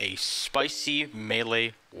build a spicy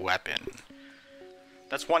melee weapon.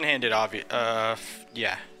 That's one-handed, obvious.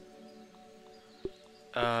 Yeah.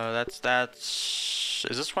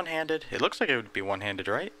 Is this one-handed? It looks like it would be one-handed,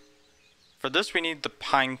 right? For this, we need the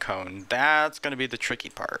pine cone. That's gonna be the tricky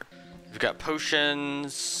part. We've got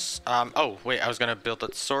potions. Oh, wait, I was gonna build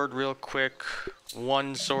that sword real quick.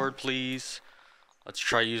 One sword, please. Let's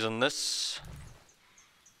try using this.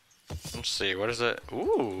 Let's see, what is it?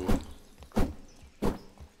 Ooh.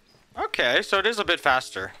 Okay, so it is a bit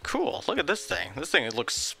faster. Cool, look at this thing. This thing, it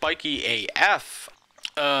looks spiky AF.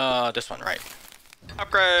 This one, right.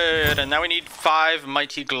 Upgrade, and now we need 5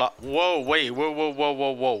 mighty globs. Whoa, wait,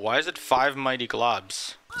 whoa. Why is it 5 mighty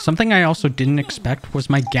globs? Something I also didn't expect was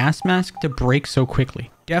my gas mask to break so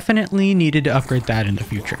quickly. Definitely needed to upgrade that in the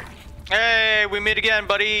future. Hey, we meet again,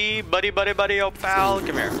 buddy. Buddy, oh pal,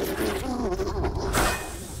 come here.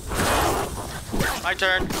 My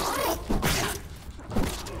turn.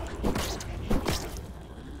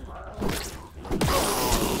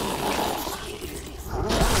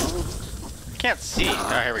 Can't see.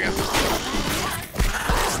 Oh, here we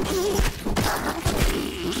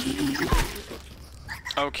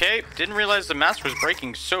go. Okay, didn't realize the mask was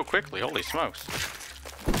breaking so quickly. Holy smokes.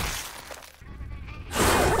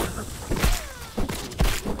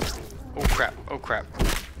 Oh crap.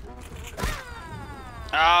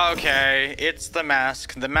 Okay, it's the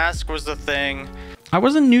mask. The mask was the thing. I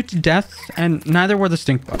wasn't new to death, and neither were the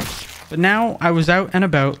stink bugs. But now I was out and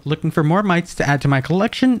about looking for more mites to add to my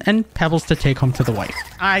collection and pebbles to take home to the wife.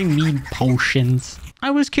 I mean potions.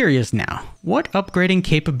 I was curious now, what upgrading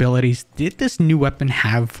capabilities did this new weapon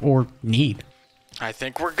have or need? I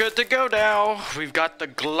think we're good to go now. We've got the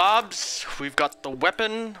gloves. We've got the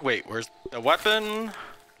weapon. Wait, where's the weapon?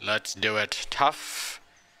 Let's do it. Tough.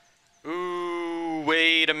 Ooh,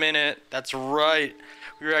 wait a minute. That's right.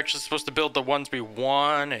 We were actually supposed to build the ones we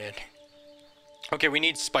wanted. Okay, we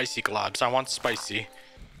need spicy gloves. I want spicy.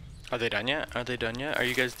 Are they done yet? Are they done yet? Are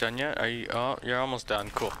you guys done yet? Are you? Oh, you're almost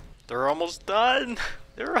done. Cool. They're almost done.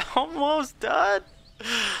 They're almost done.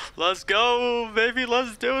 Let's go, baby.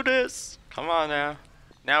 Let's do this. Come on now.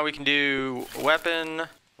 Now we can do weapon.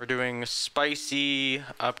 We're doing spicy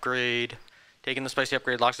upgrade. Taking the spicy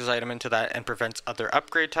upgrade locks this item into that and prevents other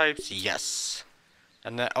upgrade types. Yes.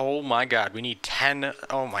 And then, oh my god, we need 10.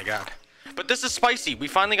 Oh my god. But this is spicy. We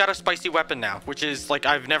finally got a spicy weapon now, which is like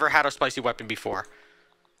I've never had a spicy weapon before.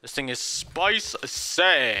 This thing is spicy.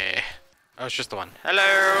 Oh, it's just the one.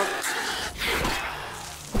 Hello.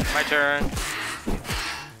 My turn.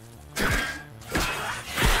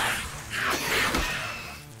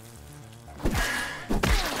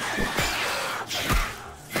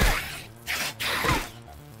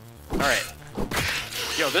 Alright.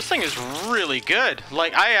 Yo, this thing is really good.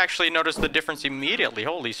 Like, I actually noticed the difference immediately.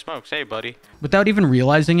 Holy smokes. Hey, buddy. Without even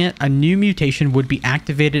realizing it, a new mutation would be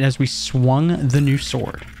activated as we swung the new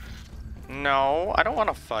sword. No, I don't want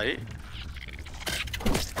to fight.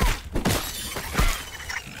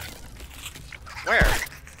 Where?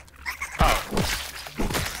 Oh.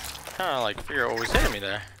 Kind of like figure out what was hitting me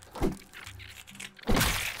there.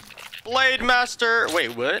 Blade Master!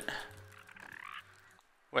 Wait, what?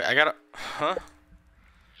 Wait, I gotta... Huh?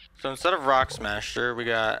 So instead of Rock Smasher, we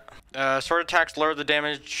got... sword attacks lower the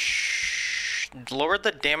damage... Lower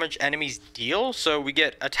the damage enemies deal? So we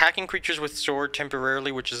get attacking creatures with sword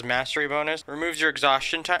temporarily, which is mastery bonus. Removes your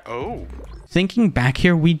exhaustion time. Oh. Thinking back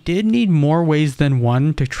here, we did need more ways than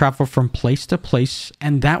one to travel from place to place,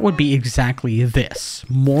 and that would be exactly this.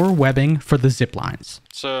 More webbing for the zip lines.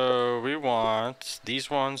 So we want these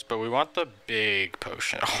ones, but we want the big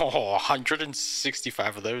potion. Oh,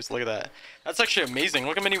 165 of those. Look at that. That's actually amazing.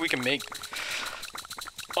 Look how many we can make.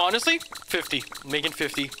 Honestly, 50. Making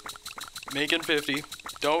 50. Making 50.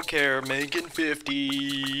 Don't care. Making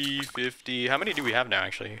 50. 50. How many do we have now,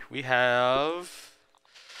 actually? We have...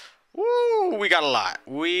 Woo! We got a lot.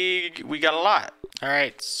 We got a lot. All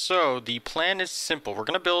right. So the plan is simple. We're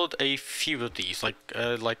gonna build a few of these. Like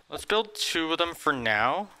let's build 2 of them for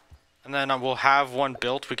now, and then we'll have one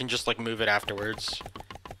built. We can just like move it afterwards.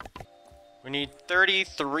 We need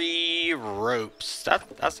 33 ropes.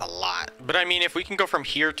 That's a lot. But I mean, if we can go from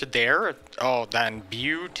here to there, oh, then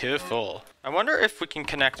beautiful. I wonder if we can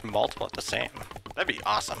connect multiple at the same. That'd be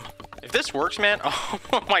awesome. If this works, man, oh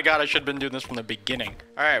my god, I should have been doing this from the beginning.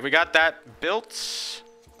 All right, we got that built.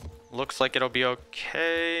 Looks like it'll be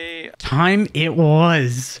okay. Time it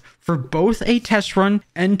was for both a test run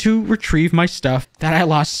and to retrieve my stuff that I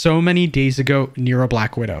lost so many days ago near a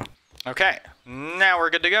Black Widow. Okay, now we're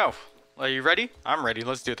good to go. Are you ready? I'm ready.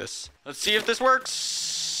 Let's do this. Let's see if this works.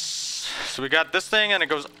 So we got this thing and it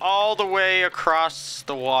goes all the way across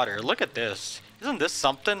the water. Look at this. Isn't this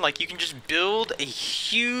something? Like, you can just build a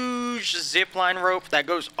huge zipline rope that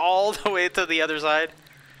goes all the way to the other side.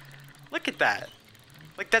 Look at that.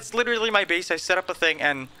 Like, that's literally my base. I set up a thing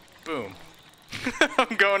and boom.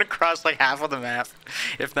 I'm going across like half of the map,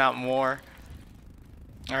 if not more.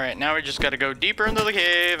 Alright, now we just gotta go deeper into the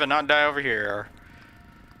cave and not die over here.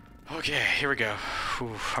 Okay, here we go.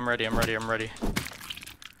 Ooh, I'm ready, I'm ready, I'm ready.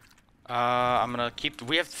 I'm gonna keep...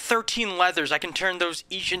 We have 13 leathers. I can turn those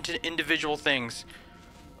each into individual things.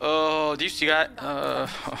 Oh, do you see that?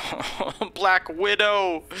 Black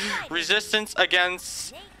Widow. Resistance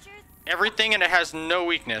against everything, and it has no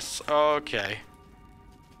weakness. Okay.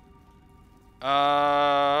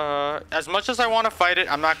 As much as I want to fight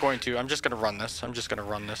it, I'm not going to. I'm just gonna run this. I'm just gonna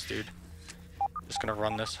run this, dude. Just gonna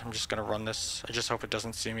run this. I'm just gonna run this. I just hope it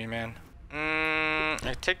doesn't see me, man.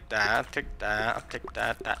 I take that, take that, I'll take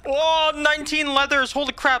that. Oh, 19 leathers!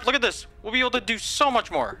 Holy crap, look at this! We'll be able to do so much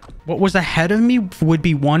more. What was ahead of me would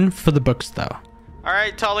be one for the books, though.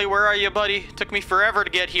 Alright, Tully, where are you, buddy? Took me forever to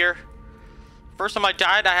get here. First time I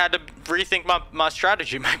died, I had to rethink my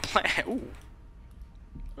strategy, my plan.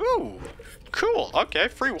 Ooh. Ooh. Cool. Okay,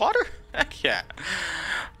 free water? Heck yeah.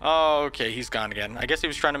 Oh, okay, he's gone again. I guess he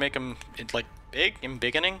was trying to make him, like, big in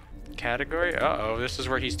beginning. Category. Uh-oh, this is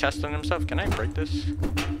where he's testing himself. Can I break this?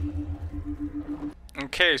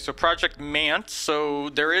 Okay, so Project MANT. So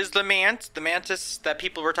there is the MANT, the mantis that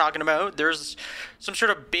people were talking about. There's some sort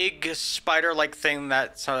of big spider-like thing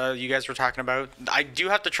that you guys were talking about. I do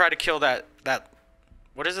have to try to kill that,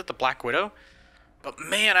 what is it, the Black Widow? But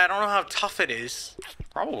man, I don't know how tough it is.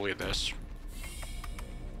 Probably this.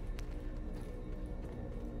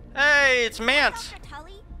 Hey, it's MANT. Dr.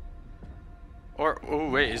 Tully? Or, oh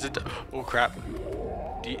wait, is it? Oh crap.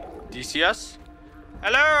 DCS?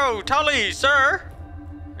 Hello, Tully, sir.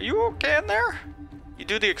 Are you okay in there? You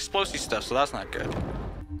do the explosive stuff, so that's not good.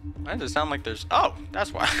 Why does it sound like there's? Oh,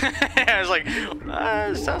 that's why. I was like,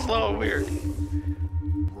 it sounds a little weird.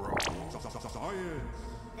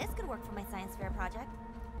 This could work for my science fair project.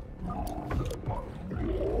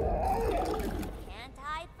 Can't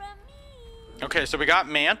hide from me. Okay, so we got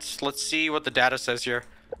MANT. Let's see what the data says here,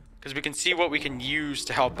 because we can see what we can use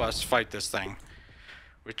to help us fight this thing,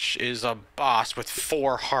 which is a boss with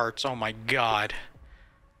 4 hearts. Oh my god.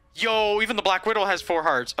 Yo, even the Black Widow has 4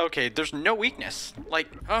 hearts. Okay, there's no weakness. Like,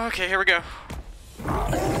 okay, here we go.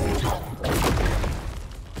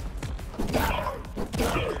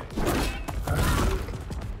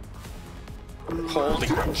 Holy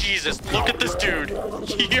Jesus, look at this dude.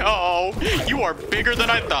 Yo, you are bigger than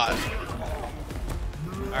I thought.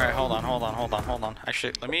 Alright, hold on.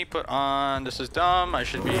 Actually, let me put on, this is dumb. I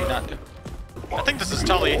should be not do. I think this is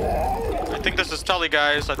Tully.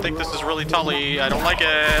 Guys. I think this is really Tully. I don't like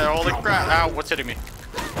it. Holy crap. Ow, what's hitting me?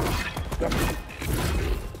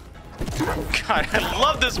 God, I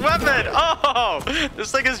love this weapon. Oh,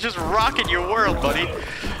 this thing is just rocking your world, buddy.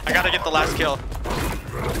 I gotta get the last kill.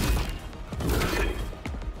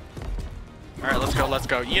 All right, let's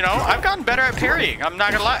go. You know, I've gotten better at parrying. I'm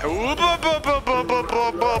not gonna lie.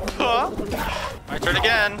 My turn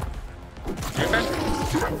again.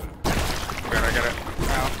 I got it.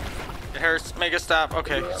 Ow. It hurts. Make it stop.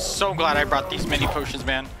 Okay. So glad I brought these mini potions,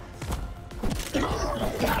 man.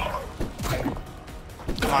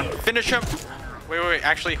 Come on. Finish him. Wait.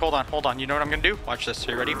 Actually, hold on. You know what I'm going to do? Watch this.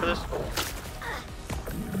 Are you ready for this?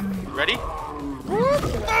 Ready?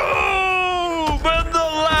 Oh! Man, the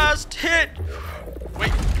last hit.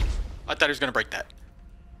 Wait. I thought he was going to break that.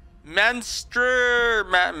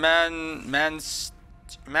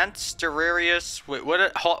 Mansterarius. Wait,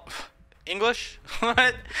 what? English?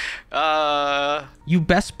 What? You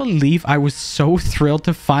best believe I was so thrilled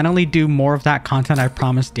to finally do more of that content I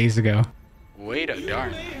promised days ago. Wait a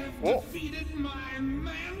darn. Whoa. Defeated my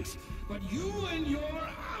MANT, but you and your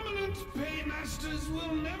eminent paymasters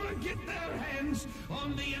will never get their hands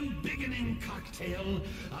on the embiggening cocktail.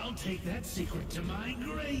 I'll take that secret to my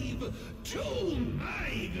grave. To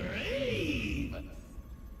my grave.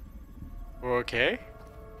 Okay.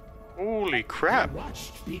 Holy crap. The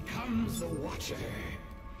watched becomes the watcher.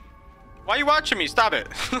 Why are you watching me? Stop it.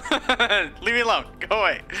 Leave me alone. Go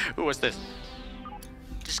away. Ooh, what's this?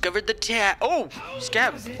 Discovered the tat. Oh,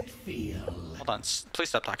 Scab. Hold on. Please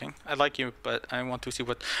stop talking. I like you, but I want to see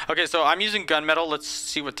what... Okay, so I'm using gunmetal. Let's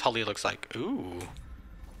see what Tully looks like. Ooh.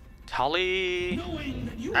 Tully...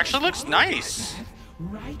 actually looks nice.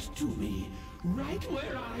 Right to me. Right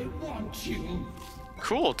where I want you.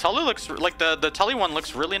 Cool. Tully looks... like the Tully one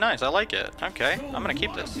looks really nice. I like it. Okay. I'm gonna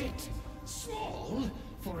keep this. Small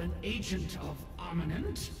for an agent of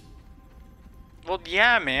Omninant. Well,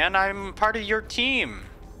 yeah, man. I'm part of your team.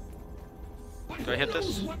 Do I hit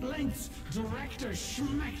this? What lengths Director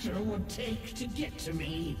Schmector would take to get to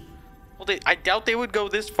me. Well, I doubt they would go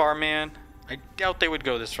this far, man. I doubt they would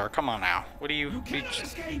go this far. Come on now. What do you... You cannot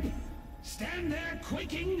escape. Stand there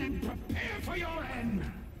quaking and prepare for your end.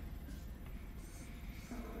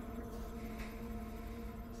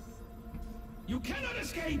 You cannot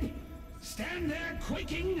escape. Stand there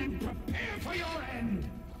quaking and prepare for your end.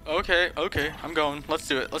 Okay, okay. I'm going. Let's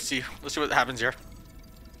do it. Let's see what happens here.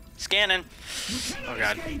 Scanning. Oh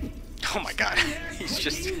god. Oh my god. He's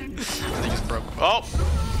just... I think he's broke. Oh!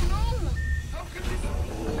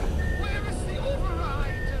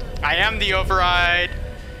 I am the override.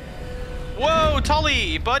 Whoa,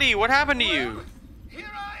 Tully, buddy, what happened to you?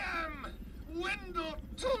 Here I am, Wendell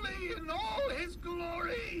Tully in all his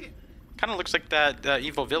glory. Kind of looks like that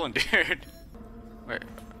evil villain dude. Wait.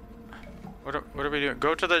 What are we doing?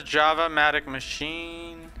 Go to the Java-matic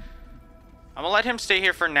machine. I'm gonna let him stay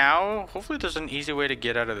here for now. Hopefully there's an easy way to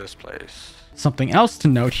get out of this place. Something else to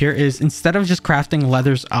note here is instead of just crafting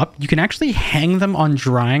leathers up, you can actually hang them on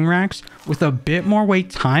drying racks with a bit more wait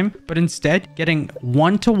time, but instead getting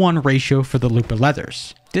 1-to-1 ratio for the loop of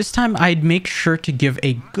leathers. This time I'd make sure to give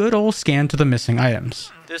a good old scan to the missing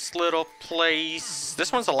items. This little place.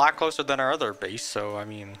 This one's a lot closer than our other base, so I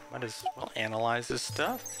mean, might as well analyze this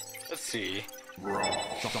stuff. Let's see.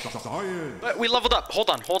 But we leveled up. Hold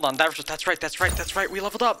on. That's right. We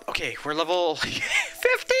leveled up. Okay, we're level 15.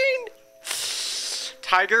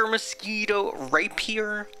 Tiger, mosquito,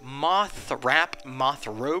 rapier, moth wrap, moth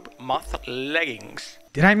robe, moth leggings.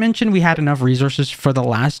 Did I mention we had enough resources for the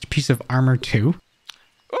last piece of armor too?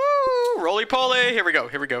 Ooh, roly Roly-poly. Here we go.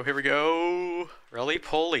 Here we go. Here we go.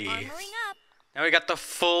 Roly-poly. Armoring up. Now we got the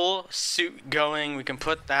full suit going. We can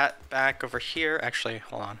put that back over here. Actually,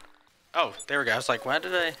 hold on. Oh, there we go. I was like, why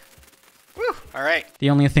did I... Woo! All right. The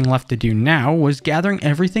only thing left to do now was gathering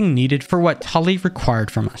everything needed for what Tully required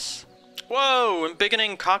from us. Whoa, and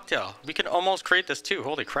beginning cocktail. We can almost create this too.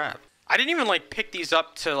 Holy crap. I didn't even like pick these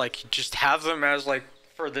up to like just have them as like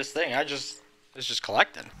for this thing. It's just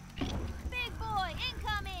collecting. Big boy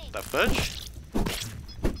incoming. The fudge?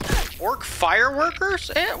 Orc fireworkers?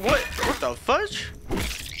 What the fudge?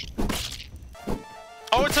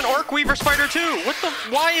 Oh, it's an orc weaver spider too.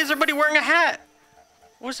 Why is everybody wearing a hat?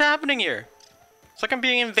 What's happening here? It's like I'm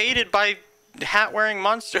being invaded by hat-wearing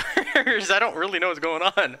monsters. I don't really know what's going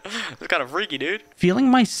on. It's kind of freaky, dude. Feeling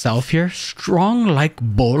myself here, strong like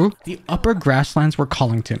bull, the upper grasslands were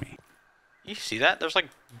calling to me. You see that? There's like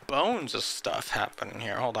bones of stuff happening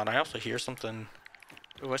here. Hold on, I also hear something.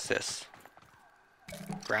 Ooh, what's this?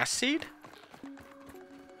 Grass seed?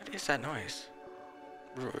 What is that noise?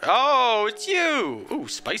 Oh, it's you! Ooh,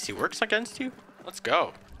 spicy works against you? Let's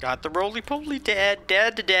go. Got the roly-poly dead.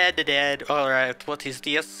 Alright, what is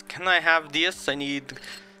this? Can I have this? I need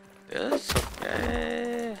this.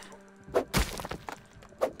 Okay.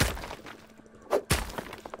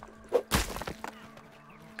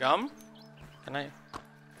 Gum? Can I?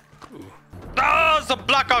 Ooh. Ah, it's a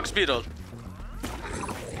black ox beetle!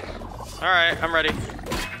 Alright, I'm ready.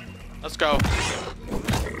 Let's go.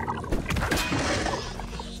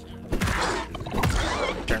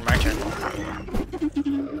 My turn.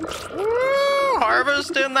 Woo,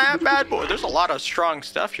 harvesting that bad boy. There's a lot of strong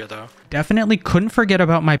stuff here, though. Definitely couldn't forget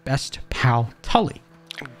about my best pal, Tully.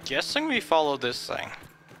 I'm guessing we follow this thing.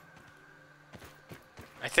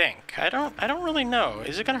 I think. I don't really know.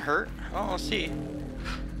 Is it gonna hurt? Oh, let's see.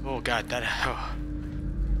 Oh god, that. Oh.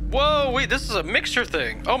 Whoa, wait, this is a mixture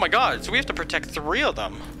thing. Oh my god, so we have to protect 3 of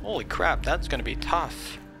them. Holy crap, that's gonna be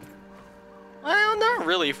tough. Well, not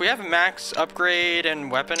really. If we have a max upgrade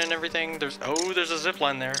and weapon and everything, there's a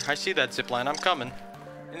zipline there. I see that zipline. I'm coming.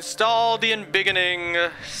 Install the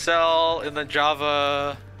embiggening cell in the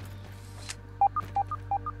Java.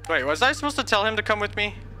 Wait, was I supposed to tell him to come with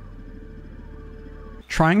me?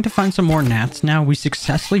 Trying to find some more gnats now, we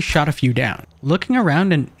successfully shot a few down. Looking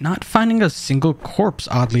around and not finding a single corpse,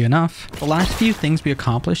 oddly enough. The last few things we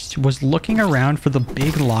accomplished was looking around for the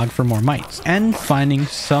big log for more mites, and finding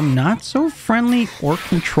some not so friendly or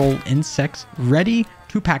controlled insects ready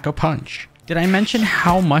to pack a punch. Did I mention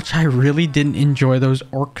how much I really didn't enjoy those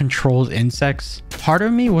orc-controlled insects? Part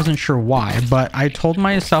of me wasn't sure why, but I told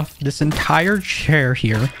myself this entire chair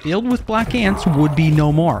here, filled with black ants, would be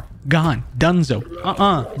no more. Gone. Dunzo.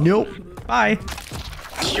 Nope. Bye.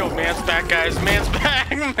 Yo, man's back, guys. Man's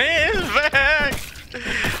back. Man's back.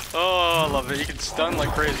 Oh, I love it. You can stun like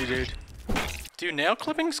crazy, dude. Do nail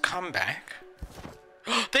clippings come back?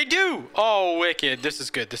 They do! Oh, wicked. This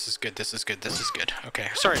is good. This is good. This is good. This is good. Okay.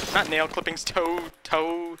 Sorry, not nail clippings. Toe.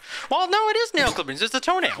 Well, no, it is nail clippings. It's a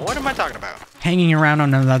toenail. What am I talking about? Hanging around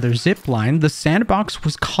on another zip line, the sandbox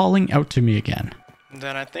was calling out to me again.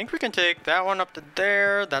 Then I think we can take that one up to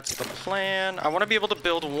there. That's the plan. I want to be able to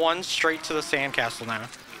build one straight to the sandcastle now.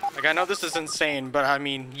 Like, I know this is insane, but I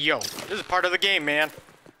mean, yo, this is part of the game, man.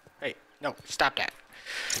 Hey, no, stop that.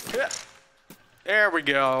 Yeah. There we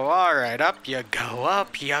go. All right, up you go.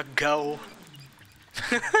 Up you go.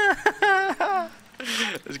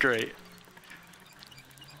 It's great.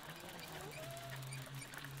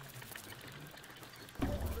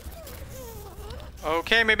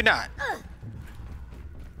 Okay, maybe not.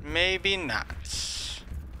 Maybe not.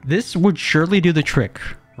 This would surely do the trick,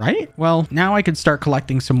 right? Well, now I could start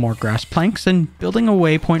collecting some more grass planks and building a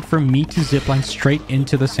waypoint for me to zipline straight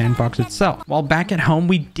into the sandbox itself. While back at home,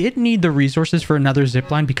 we did need the resources for another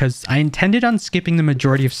zipline because I intended on skipping the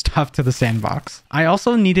majority of stuff to the sandbox. I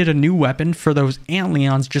also needed a new weapon for those ant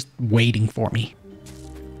leons just waiting for me.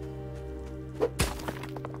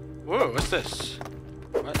 Whoa, what's this?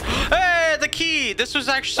 What? Hey, the key! This was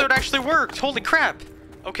actually, so it actually worked. Holy crap.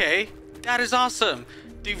 Okay, that is awesome.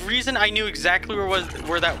 The reason I knew exactly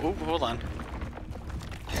where that hold on.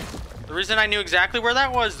 The reason I knew exactly where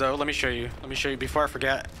that was, though, let me show you. Let me show you before I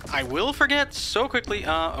forget. I will forget so quickly.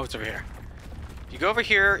 Oh, it's over here. You go over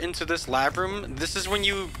here into this lab room. This is when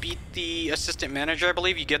you beat the assistant manager, I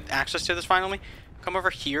believe. You get access to this finally. Come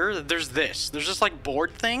over here. There's this. There's this like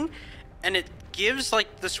board thing, and it gives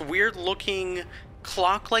like this weird looking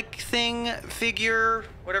clock-like thing, figure,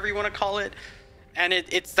 whatever you want to call it. And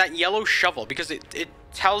it's that yellow shovel, because it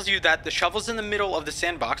tells you that the shovel's in the middle of the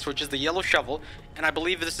sandbox, which is the yellow shovel. And I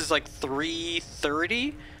believe this is like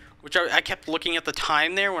 330 which I kept looking at the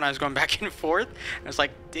time there when I was going back and forth. I was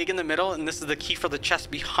like, dig in the middle, and this is the key for the chest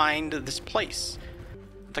behind this place.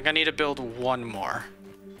 I think I need to build one more,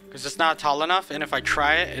 because it's not tall enough, and if I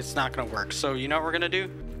try it, it's not going to work. So you know what we're going to do?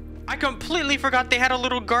 I completely forgot they had a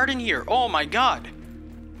little garden here. Oh my god.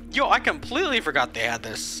 Yo, I completely forgot they had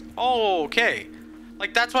this. Oh, okay.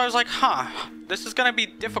 Like, that's why I was like, huh, this is going to be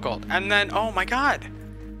difficult. And then, oh my god.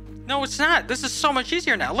 No, it's not. This is so much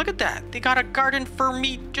easier now. Look at that. They got a garden for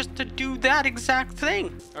me just to do that exact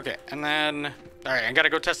thing. Okay, and then... Alright, I gotta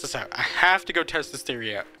go test this out. I have to go test this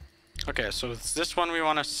theory out. Okay, so it's this one we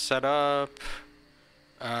want to set up.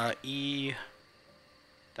 E...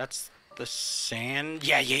 That's the sand.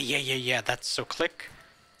 Yeah. That's so click.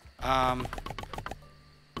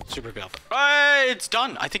 Super build. It's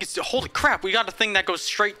done. I think it's... Holy crap, we got a thing that goes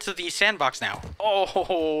straight to the sandbox now.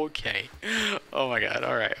 Oh, okay. Oh my god.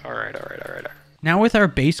 Alright. Now with our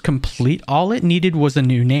base complete, all it needed was a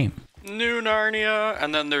new name. New Narnia,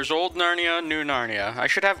 and then there's Old Narnia, New Narnia. I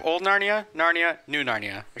should have Old Narnia, Narnia, New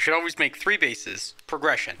Narnia. I should always make 3 bases.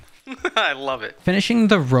 Progression. I love it. Finishing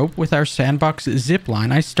the rope with our sandbox zip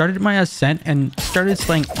line, I started my ascent and started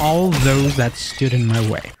slaying all those that stood in my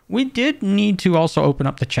way. We did need to also open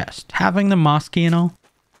up the chest. Having the moss key and all.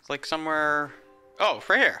 It's like somewhere... Oh,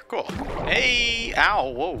 right here. Cool. Hey! Ow!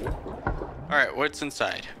 Whoa. Alright, what's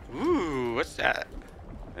inside? Ooh, what's that?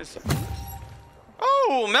 What's that?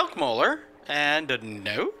 Oh, milk molar. And a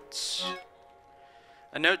note.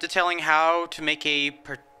 A note detailing how to make a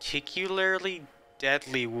particularly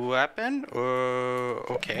deadly weapon.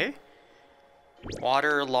 Okay.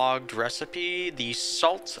 Waterlogged recipe. The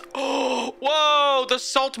salt. Oh, whoa! The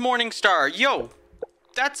salt morning star. Yo,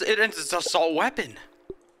 that's it. It's a salt weapon.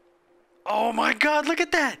 Oh my god! Look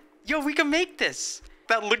at that. Yo, we can make this.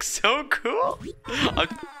 That looks so cool.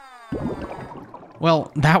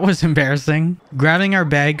 Well, that was embarrassing. Grabbing our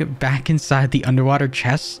bag back inside the underwater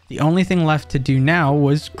chest, the only thing left to do now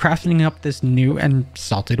was crafting up this new and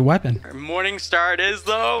salted weapon. Morning star it is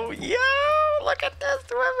though. Yo, look at this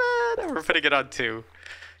weapon. We're putting it on 2.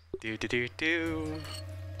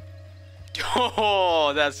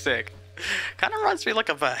 Oh, that's sick. Kind of reminds me like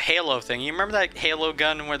of a Halo thing. You remember that Halo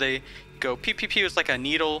gun where they go pew pew pew? It's like a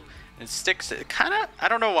needle and sticks. It kind of, I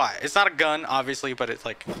don't know why. It's not a gun, obviously, but it's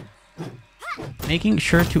like... Making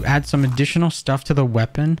sure to add some additional stuff to the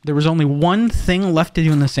weapon, there was only one thing left to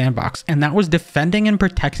do in the sandbox, and that was defending and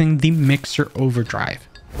protecting the MIX.R Overdrive.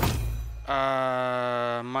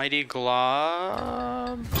 Mighty gloves.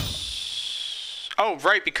 Oh,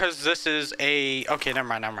 right, because this is a... Okay, never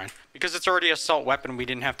mind. Because it's already a assault weapon, we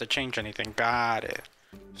didn't have to change anything. Got it.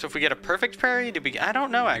 So if we get a perfect parry, do we... I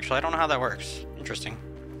don't know, actually. I don't know how that works. Interesting.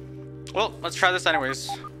 Well, let's try this anyways.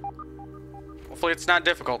 Hopefully it's not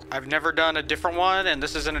difficult. I've never done a different one, and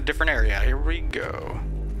this is in a different area. Here we go.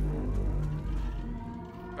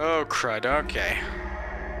 Oh, crud. Okay.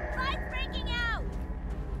 Fight's breaking out.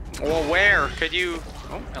 Well, where could you...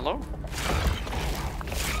 Oh, hello?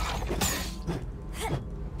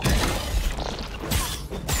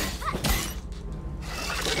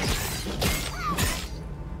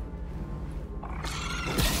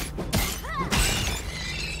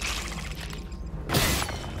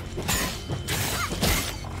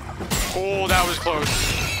 Oh, that was close.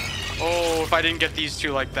 Oh, if I didn't get these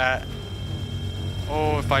 2 like that.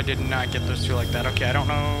 Oh, if I did not get those 2 like that. Okay, I don't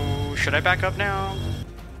know. Should I back up now?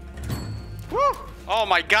 Woo! Oh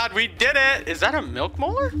my god, we did it! Is that a milk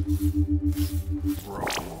molar?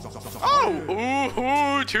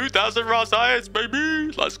 Oh! Ooh, 2,000 raw science,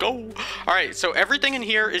 baby! Let's go! Alright, so everything in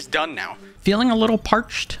here is done now. Feeling a little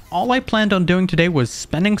parched, all I planned on doing today was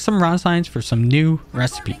spending some raw signs for some new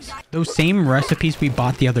recipes. Those same recipes we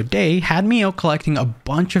bought the other day had me out collecting a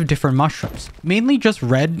bunch of different mushrooms, mainly just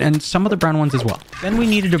red and some of the brown ones as well. Then we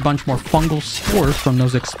needed a bunch more fungal spores from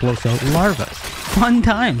those explosive larvas. Fun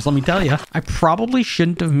times, let me tell you. I probably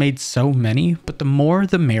shouldn't have made so many, but the more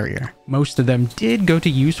the merrier. Most of them did go to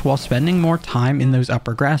use while spending more time in those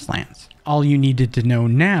upper grasslands. All you needed to know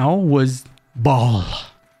now was ball.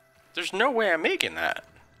 There's no way I'm making that.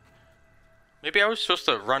 Maybe I was supposed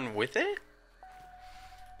to run with it?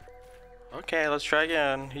 Okay, let's try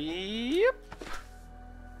again. Yep.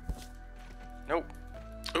 Nope.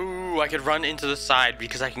 Ooh, I could run into the side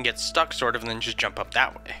because I can get stuck sort of and then just jump up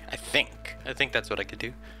that way. I think that's what I could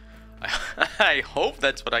do. I hope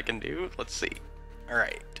that's what I can do. Let's see.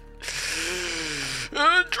 Alright.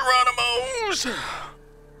 Geronimo's!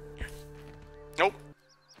 Nope.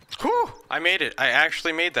 Whew, I made it. I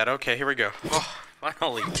actually made that. Okay, here we go. Oh,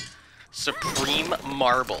 finally. Supreme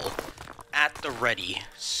Marble. At the ready.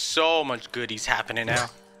 So much goodies happening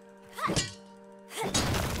now.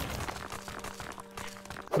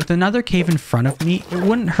 With With another cave in front of me, it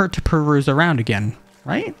wouldn't hurt to peruse around again,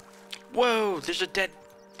 right? Whoa, there's a dead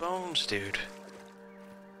bones, dude.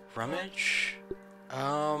 Rummage.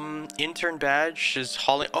 Intern badge is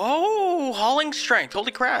hauling. Oh, hauling strength.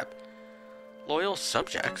 Holy crap. Loyal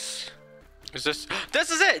subjects. Is this?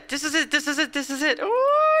 This is it. This is it. This is it. This is it.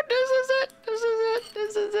 Oh, this is it. This is it.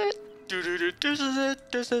 This is it. This is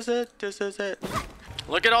it. This is it. This is it.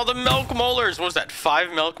 Look at all the milk molars. What was that?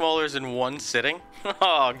 5 milk molars in one sitting?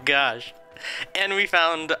 Oh gosh. And we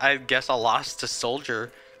found, I guess, a lost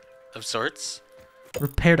soldier of sorts.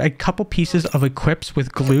 Repaired a couple pieces of equips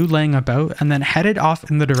with glue laying about, and then headed off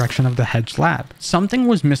in the direction of the hedge lab. Something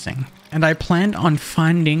was missing, and I planned on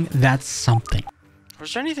finding that something.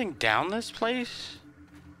 Was there anything down this place?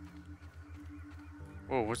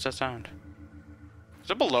 Whoa, what's that sound?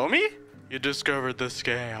 Is it below me? You discovered the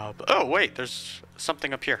Scab. Oh, wait, there's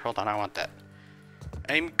something up here. Hold on, I want that.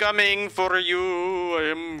 I'm coming for you. I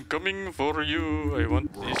am coming for you. I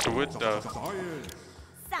want this with the...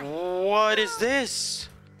 What is this?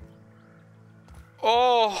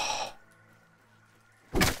 Oh.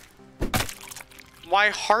 My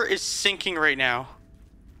heart is sinking right now.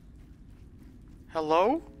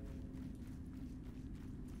 Hello?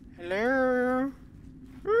 Hello?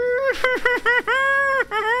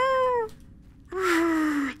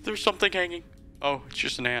 There's something hanging. Oh, it's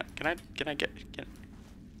just an ant. Can I get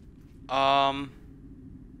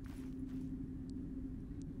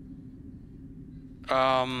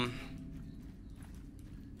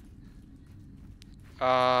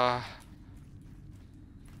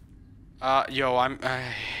yo, I'm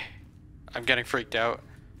getting freaked out.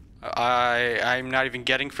 I'm not even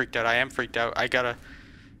getting freaked out. I am freaked out. I gotta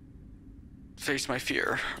face my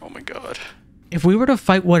fear. Oh my god. If we were to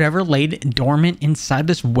fight whatever laid dormant inside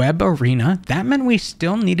this web arena, that meant we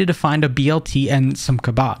still needed to find a BLT and some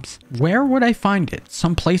kebabs. Where would I find it?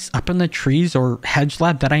 Someplace up in the trees or hedge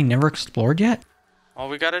lab that I never explored yet? All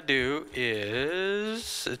we gotta do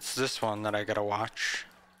is... It's this one that I gotta watch.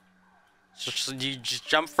 You just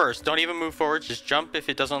jump first. Don't even move forward. Just jump if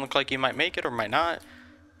it doesn't look like you might make it or might not.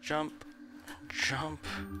 Jump. Jump.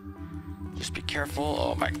 Just be careful.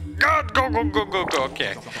 Oh my god. Go, go, go, go, go.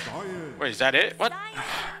 Okay. Wait, is that it? What?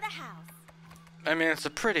 I mean, it's a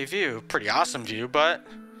pretty view. Pretty awesome view, but...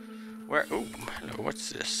 Where? Ooh, hello. What's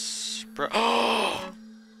this? Bro. Oh!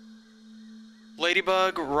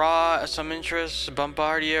 Ladybug, raw, some interest,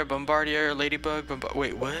 bombardier, ladybug,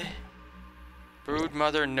 wait, what? Brood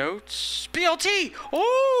mother notes, BLT!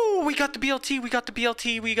 Oh, we got the BLT, we got the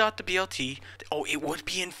BLT. Oh, it would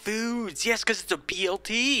be in foods. Yes, because it's a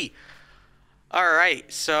BLT. All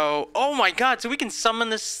right, so, oh my god, so we can summon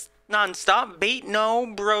this non-stop. Bait, no,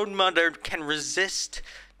 brood mother can resist,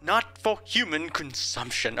 not for human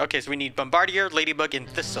consumption. Okay, so we need bombardier, ladybug, and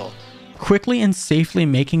thistle. Quickly and safely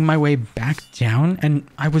making my way back down, and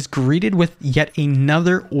I was greeted with yet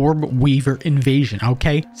another orb weaver invasion,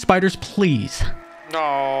 okay? Spiders, please.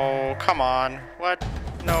 No, come on. What?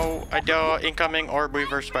 No, I don't. Incoming orb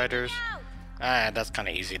weaver spiders. Ah, that's kind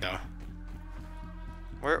of easy though.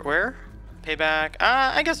 Where? Payback.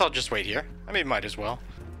 I guess I'll just wait here. I mean, might as well.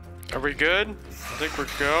 Are we good? I think we're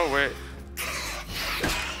good. Wait.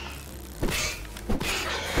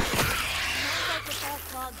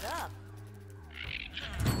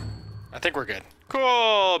 I think we're good.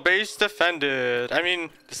 Cool, base defended. I mean,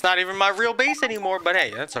 it's not even my real base anymore, but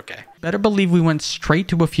hey, that's okay. Better believe we went straight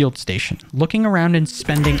to a field station, looking around and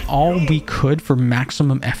spending all we could for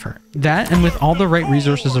maximum effort. That, and with all the right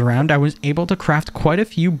resources around, I was able to craft quite a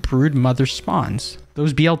few brood mother spawns,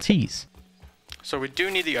 those BLTs. So we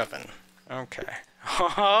do need the oven. Okay.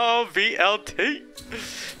 Oh, BLT.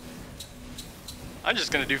 I'm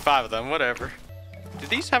just gonna do 5 of them, whatever. Do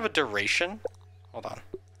these have a duration? Hold on.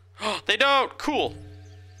 They don't! Cool!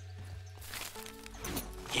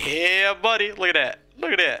 Yeah, buddy! Look at that!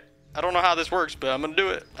 Look at that! I don't know how this works, but I'm gonna do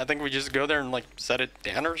it. I think we just go there and, like, set it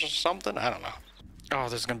down or something? I don't know. Oh,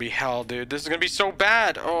 this is gonna be hell, dude. This is gonna be so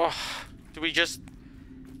bad! Oh, do we just...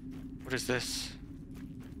 What is this?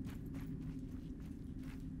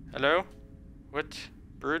 Hello? What?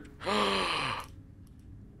 Brood?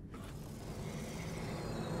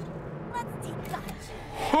 Let's deep-dive.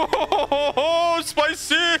 Oh,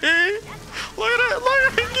 spicy! Look at it! Look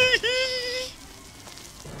at it!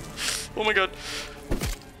 Oh my god.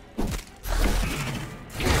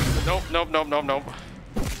 Nope, nope, nope, nope, nope.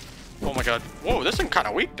 Oh my god. Whoa, this thing kind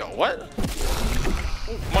of weak though. What?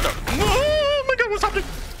 Oh my god. Oh my god, what's happening?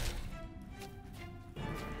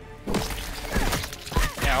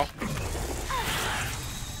 Ow.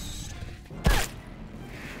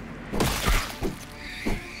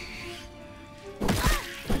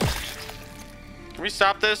 Can we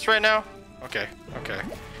stop this right now? Okay, okay.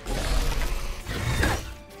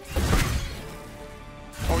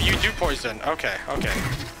 Oh, you do poison. Okay, okay.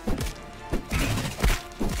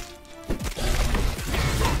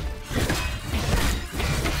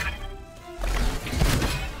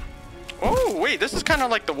 Oh, wait, this is kind of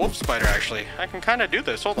like the wolf spider, actually. I can kind of do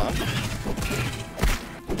this. Hold on.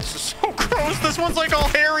 This is so gross. This one's like all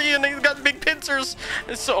hairy and he's got big pincers.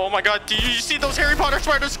 It's so, oh my god, do you see those Harry Potter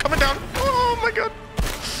spiders coming down? Oh my god.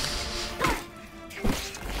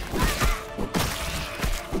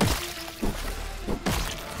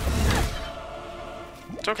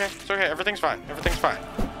 It's okay, it's okay. Everything's fine. Everything's fine.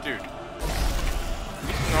 Dude.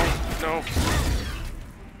 No, no.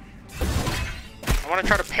 I want to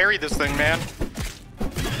try to parry this thing, man.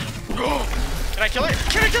 Can I kill it?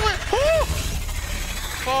 Can I kill it?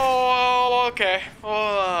 Oh, okay.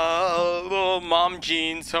 Oh, mom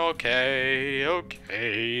jeans. Okay,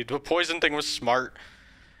 okay. The poison thing was smart.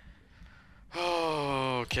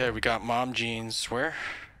 Oh, okay. We got mom jeans. Where?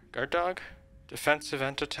 Guard dog? Defensive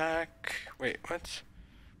ant attack. Wait, what?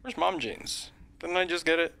 Where's mom jeans? Didn't I just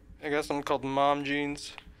get it? I guess I'm called mom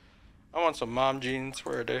jeans. I want some mom jeans.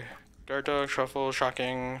 Where are they? Guard dog, shuffle,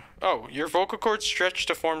 shocking. Oh, your vocal cords stretch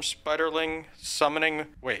to form spiderling, summoning.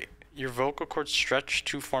 Wait, your vocal cords stretch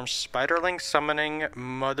to form spiderling, summoning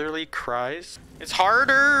motherly cries. It's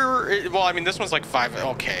harder. Well, I mean, this one's like 5.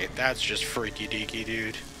 Okay, that's just freaky deaky,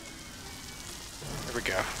 dude. Here we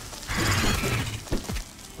go.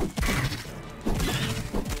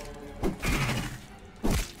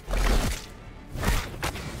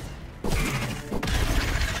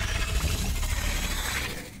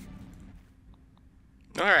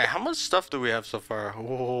 Alright, how much stuff do we have so far?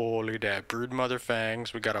 Holy that. Broodmother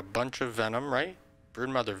fangs. We got a bunch of venom, right?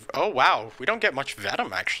 Broodmother. Oh, wow. We don't get much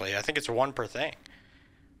venom, actually. I think it's 1 per thing.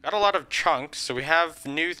 Got a lot of chunks, so we have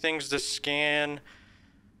new things to scan.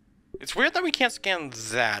 It's weird that we can't scan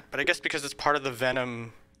that, but I guess because it's part of the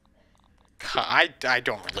venom... I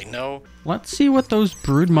don't really know. Let's see what those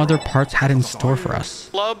broodmother parts had in store for us.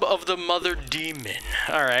 Club of the Mother Demon.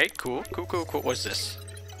 Alright, cool, cool, cool, cool. What's this?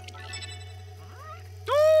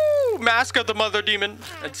 Ooh, Mask of the Mother Demon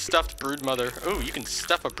and stuffed broodmother. Oh, you can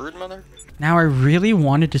stuff a broodmother? Now I really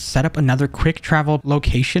wanted to set up another quick travel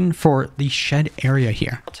location for the shed area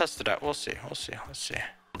here. I'll test it out. We'll see. We'll see. Let's see.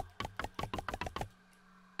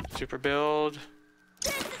 Super build.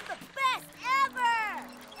 This is the best ever!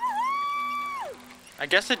 Woohoo! I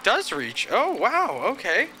guess it does reach. Oh, wow.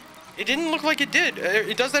 Okay. It didn't look like it did.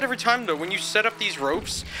 It does that every time, though. When you set up these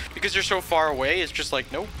ropes, because they're so far away, it's just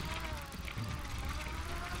like, nope.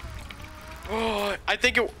 Oh, I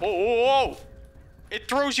think it... Oh, it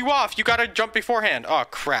throws you off. You gotta jump beforehand. Oh,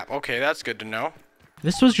 crap. Okay, that's good to know.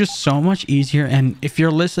 This was just so much easier, and if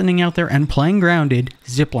you're listening out there and playing grounded,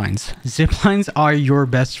 ziplines. Ziplines are your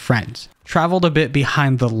best friends. Traveled a bit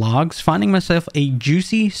behind the logs, finding myself a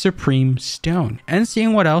juicy supreme stone, and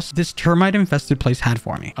seeing what else this termite-infested place had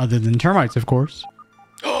for me. Other than termites, of course.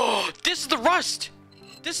 Oh, this is the rust!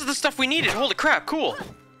 This is the stuff we needed. Holy crap, cool.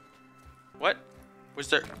 What? Was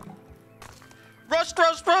there... Rust,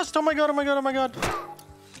 rust, rust! Oh my god, oh my god, oh my god.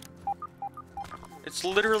 It's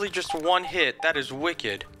literally just 1 hit. That is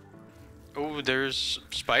wicked. Oh, there's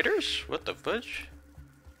spiders? What the fudge?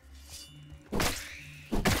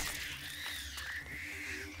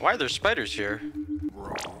 Why are there spiders here?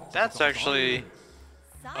 That's actually...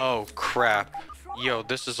 Oh, crap. Yo,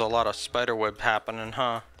 this is a lot of spiderweb happening,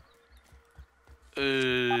 huh?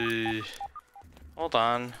 Hold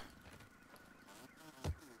on.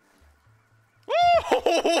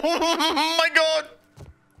 Oh my god!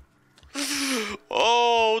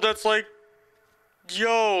 Oh, that's like...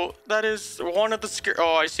 Yo, that is one of the scare...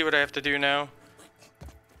 Oh, I see what I have to do now.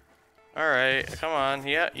 Alright, come on.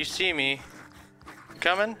 Yeah, you see me.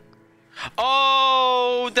 Coming?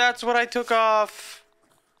 Oh, that's what I took off.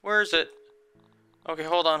 Where is it? Okay,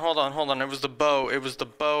 hold on, hold on, hold on. It was the bow. It was the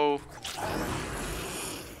bow.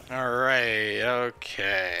 Alright,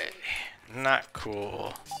 okay. Not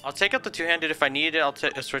cool. I'll take out the two-handed if I need it. I'll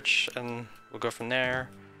take a switch and we'll go from there.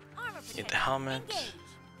 Get the helmet.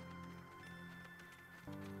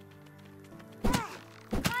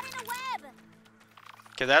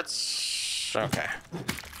 Okay, that's... Okay.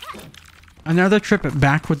 Another trip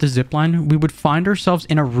back with the zipline, we would find ourselves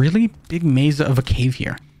in a really big maze of a cave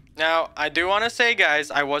here. Now, I do want to say,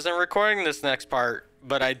 guys, I wasn't recording this next part,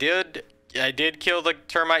 but I did kill the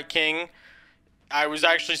termite king. I was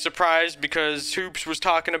actually surprised because Hoops was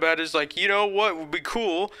talking about is like, you know what would be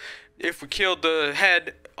cool if we killed the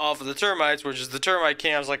head of the termites, which is the termite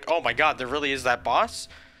king. I was like, oh my god, there really is that boss?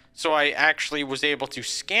 So I actually was able to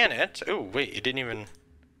scan it. Oh, wait, it didn't even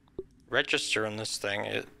register in this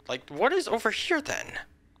thing. Like, what is over here then?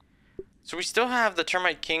 So we still have the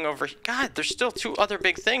Termite King over here. God, there's still 2 other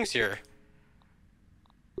big things here.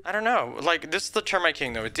 I don't know. Like, this is the Termite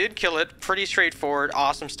King, though. It did kill it. Pretty straightforward.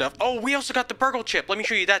 Awesome stuff. Oh, we also got the Burgle chip. Let me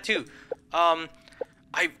show you that, too.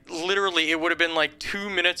 It would have been like 2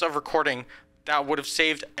 minutes of recording. That would have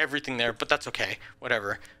saved everything there, but that's okay.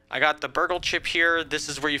 Whatever. I got the Burgle chip here. This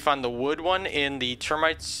is where you find the wood one in the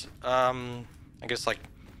termites, I guess, like,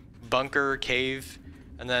 bunker, cave.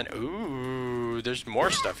 And then, ooh, there's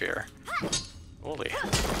more stuff here. Holy.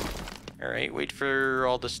 Alright, wait for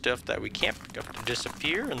all the stuff that we can't pick up to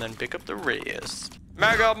disappear, and then pick up the rest.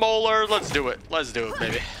 Mega Molar! Let's do it. Let's do it,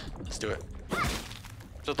 baby. Let's do it.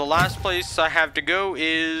 So the last place I have to go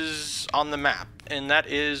is on the map. And that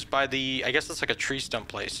is by the, I guess it's like a tree stump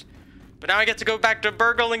place. But now I get to go back to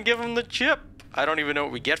Burgle and give him the chip. I don't even know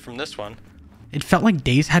what we get from this one. It felt like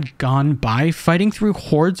days had gone by fighting through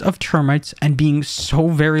hordes of termites and being so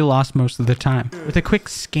very lost most of the time. With a quick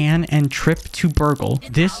scan and trip to Burgle,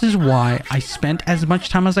 this is why I spent as much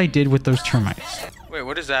time as I did with those termites. Wait,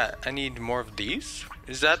 what is that? I need more of these?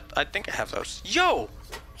 Is that, I think I have those. Yo!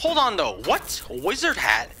 Hold on though, what? A wizard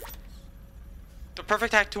hat? The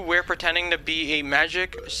perfect hat to wear pretending to be a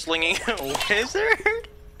magic slinging wizard?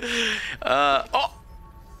 Oh!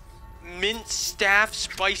 Mint staff,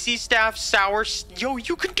 spicy staff, sour. Yo,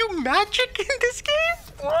 you can do magic in this game?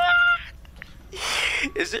 What?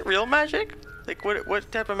 Is it real magic? Like,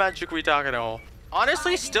 what type of magic are we talking about?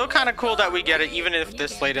 Honestly, still kind of cool that we get it even if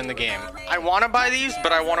this late in the game. I want to buy these,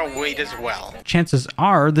 but I want to wait as well. Chances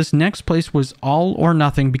are this next place was all or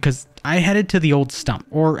nothing because I headed to the old stump,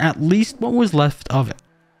 or at least what was left of it.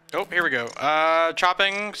 Oh, here we go.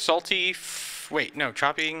 Chopping, salty,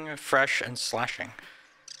 chopping, fresh, and slashing.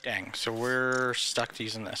 Dang, so we're stuck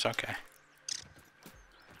using this, okay.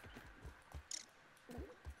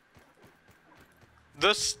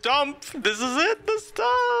 The stump! This is it, the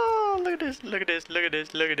stump! Look at this, look at this, look at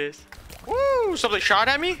this, look at this. Woo! Something shot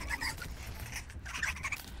at me?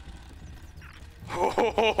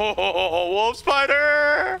 Oh, wolf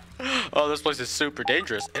spider! Oh, this place is super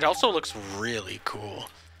dangerous. It also looks really cool.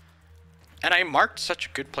 And I marked such a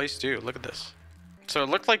good place too, look at this. So it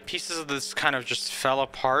looked like pieces of this kind of just fell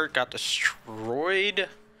apart, got destroyed.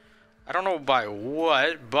 I don't know by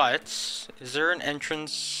what, but is there an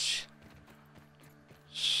entrance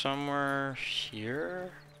somewhere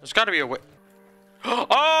here? There's got to be a way.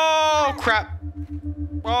 Oh, crap.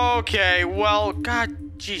 Okay, well,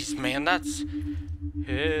 God, jeez, man, that's...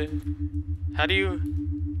 How do you...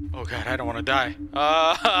 Oh, God, I don't want to die.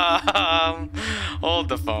 Hold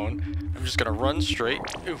the phone. I'm just gonna run straight.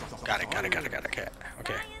 Ooh, got it.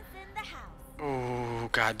 Okay. Oh,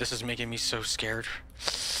 God, this is making me so scared.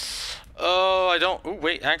 Oh, I don't... Oh,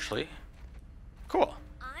 wait, actually. Cool.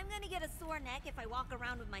 I'm gonna get a sore neck if I walk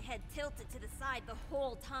around with my head tilted to the side the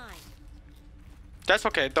whole time. That's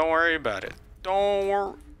okay. Don't worry about it. Don't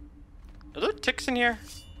worry. Are there ticks in here?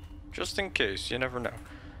 Just in case. You never know.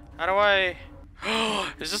 How do I...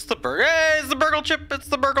 Is this the burger? Hey, it's the Burgle chip. It's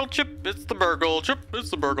the Burgle chip. It's the Burgle chip. It's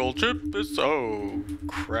the Burgle chip. It's... Oh,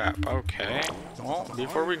 crap. Okay. Well,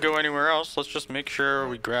 before we go anywhere else, let's just make sure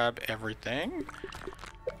we grab everything.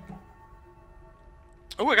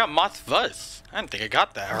 Oh, I got Moth Fuzz. I didn't think I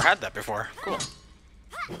got that or had that before. Cool.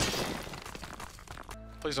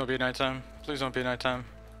 Please don't be nighttime. Please don't be nighttime.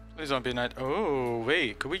 Please don't be night. Oh,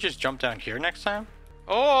 wait. Could we just jump down here next time?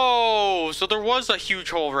 Oh, so there was a huge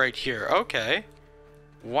hole right here. Okay.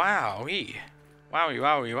 Wowie.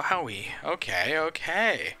 Wowie.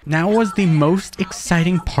 Okay. Now was the most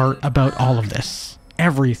exciting part about all of this.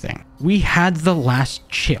 Everything. We had the last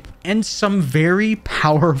chip and some very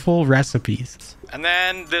powerful recipes. And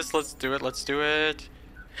then this, let's do it.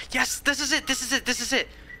 Yes, this is it.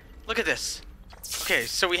 Look at this. Okay,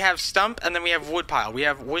 so we have stump and then we have woodpile. We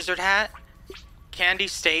have wizard hat, candy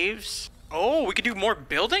staves. Oh, we could do more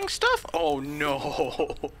building stuff? Oh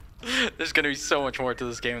no. There's gonna be so much more to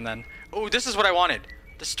this game then. Oh, this is what I wanted.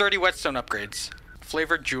 The sturdy whetstone upgrades.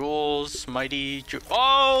 Flavored jewels, mighty jewels.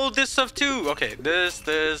 Oh, this stuff too. Okay, this.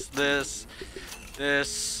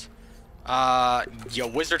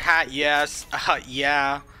 Wizard hat, yes.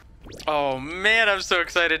 Yeah. Oh man, I'm so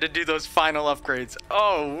excited to do those final upgrades.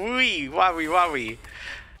 Oh, wee, wowie.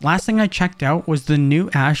 Last thing I checked out was the new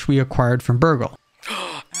ash we acquired from Burgle.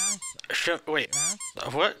 Wait,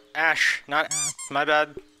 what? Ash, not ash. My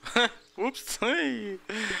bad. Whoops.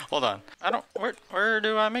 Hold on. Where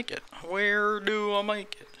do I make it?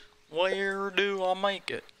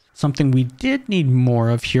 Something we did need more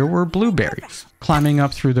of here were blueberries. Climbing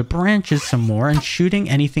up through the branches some more and shooting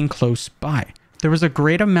anything close by. There was a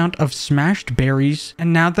great amount of smashed berries,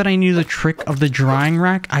 and now that I knew the trick of the drying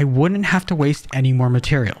rack, I wouldn't have to waste any more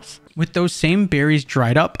materials. With those same berries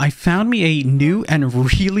dried up, I found me a new and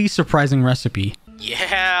really surprising recipe.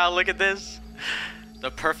 Yeah, look at this. The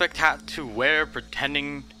perfect hat to wear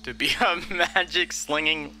pretending to be a magic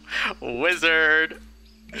slinging wizard.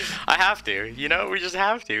 I have to, you know, we just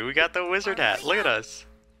have to. We got the wizard hat. Look at us.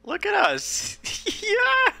 Look at us.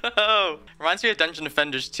 Yo! Reminds me of Dungeon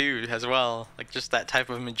Defenders 2 as well. Like just that type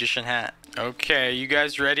of magician hat. Okay, you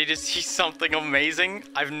guys ready to see something amazing?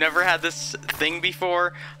 I've never had this thing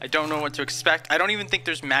before. I don't know what to expect. I don't even think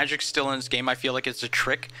there's magic still in this game. I feel like it's a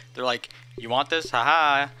trick. They're like, you want this?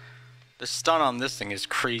 Haha. The stun on this thing is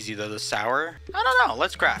crazy though, the sour. I don't know,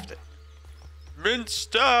 let's craft it. Mint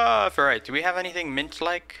stuff! Alright, do we have anything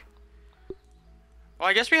mint-like? Well,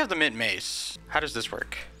 I guess we have the mint mace. How does this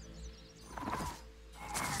work?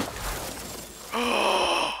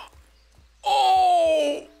 Oh!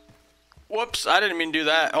 Whoops, I didn't mean to do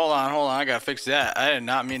that. Hold on, I gotta fix that. I did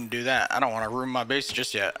not mean to do that. I don't want to ruin my base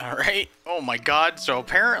just yet, alright? Oh my god, so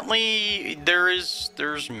apparently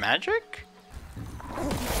there's magic?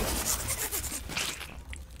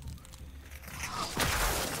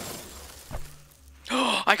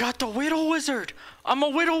 I got the Whittle Wizard! I'm a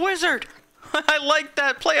Whittle Wizard! I like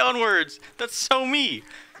that play on words! That's so me!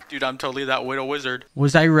 Dude, I'm totally that Whittle Wizard.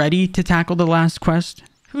 Was I ready to tackle the last quest?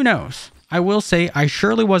 Who knows? I will say I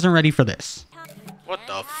surely wasn't ready for this. What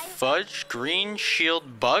the fudge? Green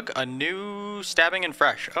shield bug? A new stabbing and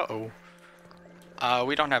fresh. Uh-oh.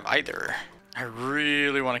 We don't have either. I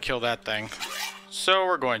really want to kill that thing. So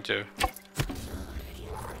we're going to.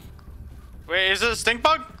 Wait, is it a stink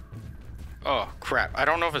bug? Oh, crap. I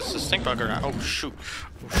don't know if it's a stink bug or not. Oh, shoot.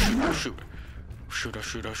 Oh, shoot. Oh, shoot. Oh, shoot. Oh,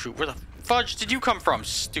 shoot. Oh, shoot. Where the fudge did you come from,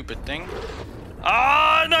 stupid thing?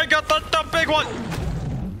 Ah, and I got the big one!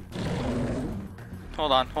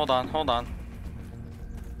 Hold on.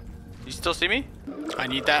 You still see me? I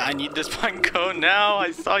need that. I need this one. Go now.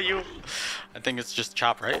 I saw you. I think it's just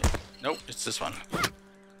chop, right? Nope, it's this one.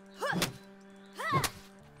 What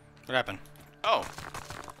happened? Oh,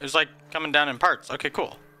 it was like coming down in parts. Okay,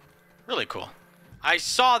 cool. Really cool. I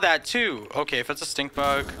saw that too. Okay, if it's a stink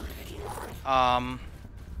bug.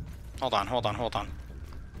 Hold on.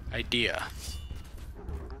 Idea.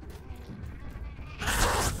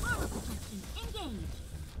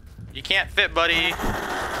 You can't fit, buddy.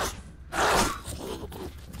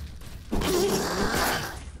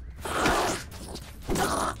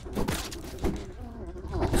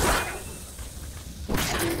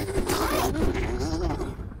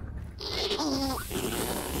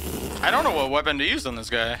 I don't know what weapon to use on this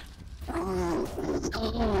guy.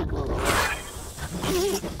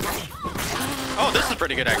 Oh, this is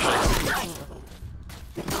pretty good, actually.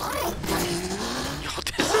 Yo,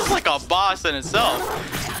 this is like a boss in itself.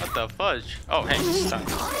 What the fudge? Oh, hey, stun.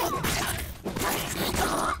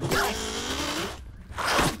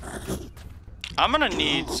 I'm gonna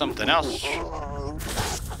need something else.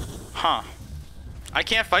 Huh. I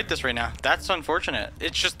can't fight this right now. That's unfortunate.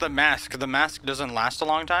 It's just the mask. The mask doesn't last a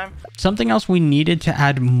long time. Something else we needed to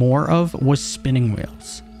add more of was spinning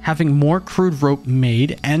wheels. Having more crude rope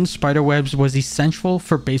made and spiderwebs was essential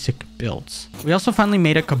for basic builds. We also finally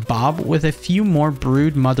made a kebab with a few more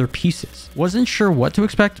brood mother pieces. Wasn't sure what to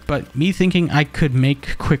expect, but me thinking I could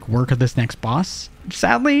make quick work of this next boss,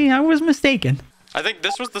 sadly, I was mistaken. I think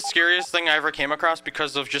this was the scariest thing I ever came across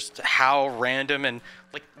because of just how random and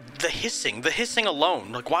like the hissing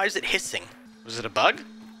alone. Like, why is it hissing? Was it a bug?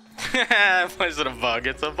 Was it a bug?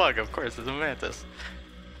 It's a bug, of course. It's a mantis.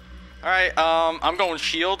 All right, I'm going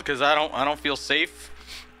shield because I don't feel safe.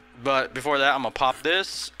 But before that, I'm gonna pop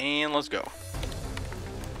this and let's go.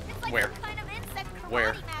 Like Where? Kind of insect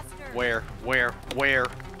Where? master. Where?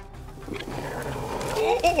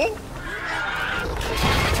 Oh.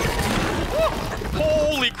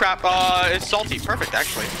 Holy crap! It's salty. Perfect,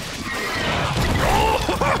 actually.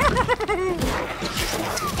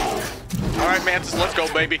 All right, Mantis, let's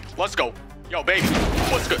go, baby. Let's go. Yo, baby,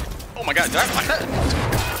 what's good? Oh my God, did I block that?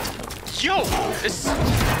 Yo, it's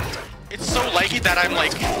so laggy that I'm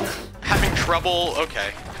like having trouble.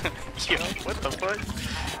 Okay. Yo, what the fuck?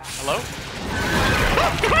 Hello?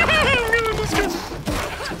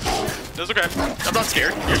 That's okay. I'm not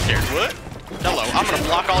scared. You're scared. What? Hello. I'm gonna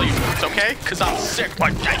block all you moves, okay? Cause I'm sick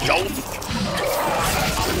like that, yo.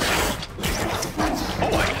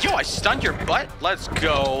 Oh, yo, I stunned your butt. Let's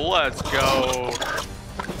go. Let's go.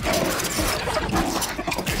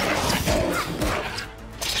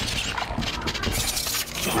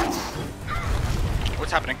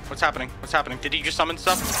 What's happening? What's happening? What's happening? Did he just summon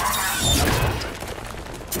stuff?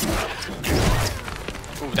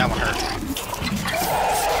 Ooh, that one hurt.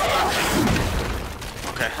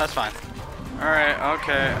 Okay, that's fine. Alright,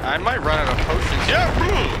 okay. I might run out of potions. Yeah!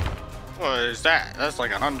 What is that? That's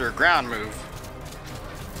like an underground move.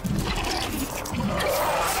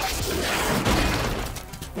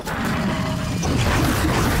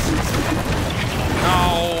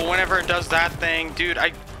 No, whenever it does that thing, dude,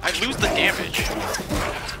 I lose the damage.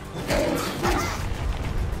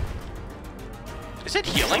 Is it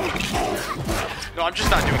healing? No, I'm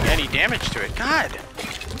just not doing any damage to it. God.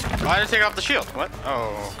 Why did I take off the shield? What?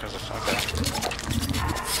 Oh, because it's okay.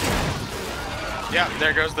 Yeah,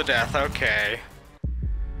 there goes the death. Okay.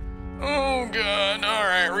 Oh, God. All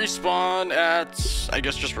right, respawn at... I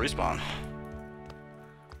guess just respawn.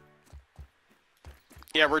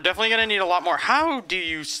 Yeah, we're definitely going to need a lot more. How do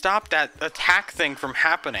you stop that attack thing from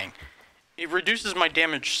happening? It reduces my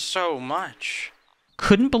damage so much.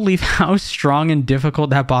 Couldn't believe how strong and difficult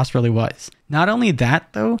that boss really was. Not only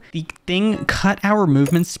that though, the thing cut our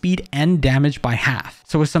movement speed and damage by half.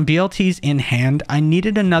 So with some BLTs in hand, I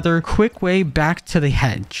needed another quick way back to the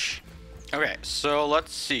hedge. Okay, so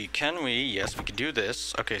let's see. Can we? Yes, we can do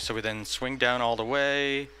this. Okay, so we then swing down all the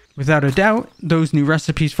way. Without a doubt, those new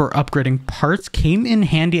recipes for upgrading parts came in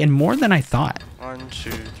handy and more than I thought. 1, 2,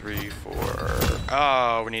 3, 4.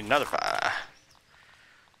 Oh, we need another 5.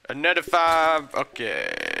 Another 5.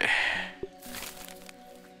 Okay.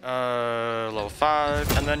 Level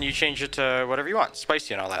 5. And then you change it to whatever you want.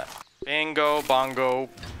 Spicy and all that. Bingo, bongo,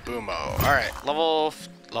 boomo. Alright, level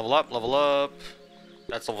up.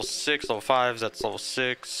 That's level 6. Level 5, that's level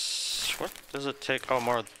 6. What does it take? Oh,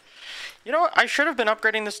 more. You know what? I should have been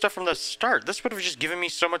upgrading this stuff from the start. This would have just given me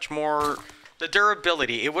so much more... The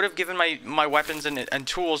durability. It would have given my weapons and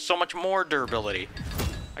tools so much more durability.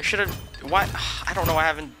 I should have... What? I don't know. I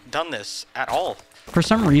haven't done this at all. For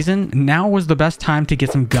some reason, now was the best time to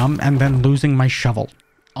get some gum and then losing my shovel.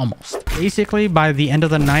 Almost. Basically, by the end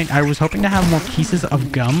of the night, I was hoping to have more pieces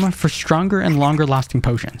of gum for stronger and longer lasting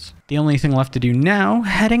potions. The only thing left to do now,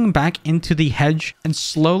 heading back into the hedge and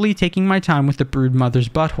slowly taking my time with the broodmother's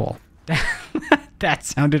butthole. That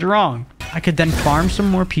sounded wrong. I could then farm some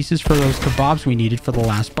more pieces for those kebabs we needed for the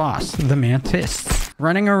last boss, the mantists.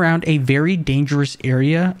 Running around a very dangerous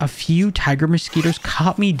area, a few tiger mosquitoes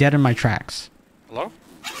caught me dead in my tracks. Hello?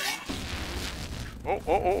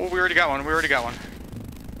 Oh, we already got one.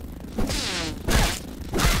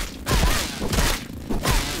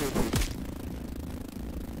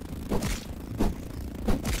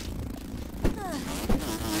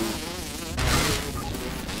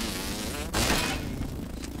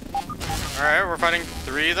 Alright, we're fighting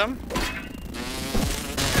 3 of them.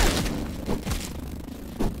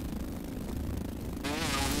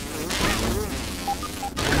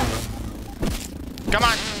 Come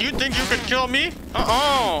on, you think you could kill me?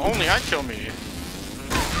 Only I kill me.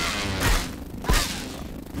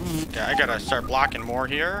 Okay, I gotta start blocking more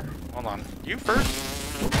here. Hold on, you first?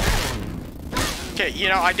 Okay, you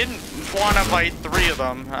know, I didn't want to fight 3 of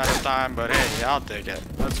them at a time, but hey, I'll take it.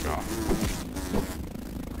 Let's go.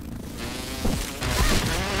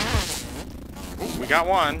 Ooh, we got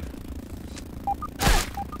one.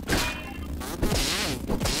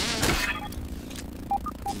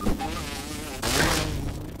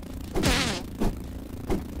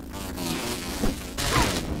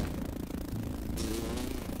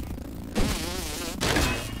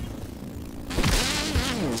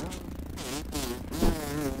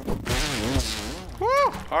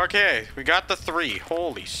 Okay, we got the 3.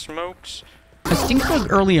 Holy smokes. The stink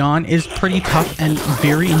bug early on is pretty tough and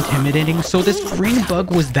very intimidating, so this green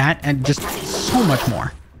bug was that and just so much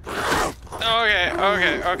more.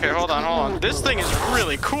 Okay, hold on. This thing is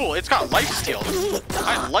really cool. It's got lifesteal.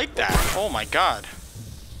 I like that. Oh my god.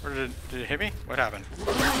 Where did it hit me? What happened?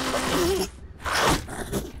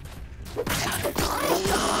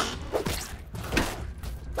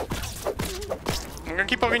 I'm gonna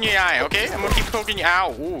keep poking your eye, okay? I'm gonna keep poking you.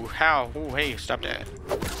 Ow. Ooh, how? Ooh, hey, stop that.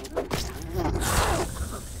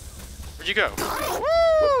 Where'd you go?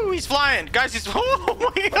 Woo! He's flying! Guys, he's...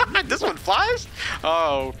 Oh my god! This one flies?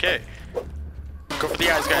 Oh, okay. Go for the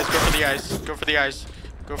eyes, guys. Go for the eyes. Go for the eyes.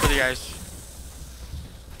 Go for the eyes.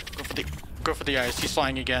 Go for the eyes. He's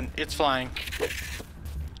flying again. It's flying.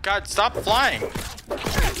 God, stop flying!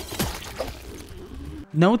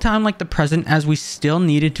 No time like the present, as we still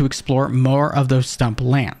needed to explore more of those stump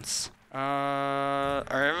lands.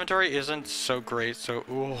 Our inventory isn't so great, so...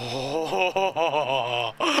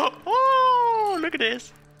 Oh, look at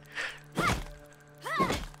this.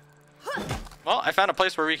 Well, I found a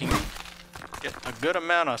place where we can get a good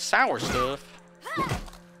amount of sour stuff.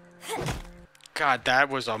 God, that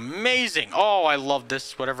was amazing. Oh, I love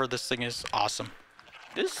this. Whatever this thing is, awesome.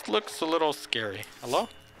 This looks a little scary. Hello?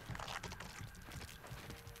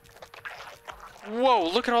 Whoa,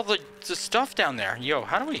 look at all the stuff down there. Yo,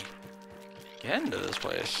 how do we get into this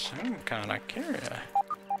place? I'm kind of curious.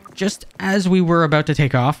 Just as we were about to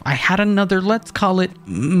take off, I had another, let's call it,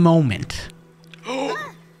 moment. I'm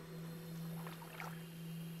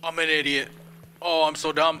an idiot. Oh, I'm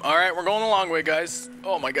so dumb. All right, we're going the long way, guys.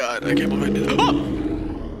 Oh my god, I can't believe I did that. Oh!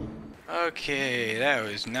 Okay, that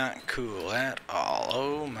was not cool at all.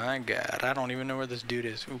 Oh my god, I don't even know where this dude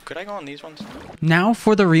is. Ooh, could I go on these ones? Now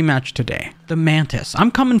for the rematch today. The Mantis.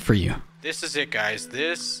 I'm coming for you. This is it, guys.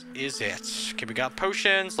 This is it. Okay, we got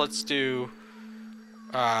potions. Let's do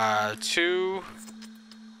 2.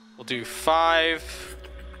 We'll do 5.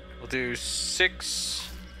 We'll do 6.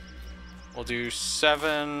 We'll do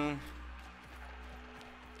 7.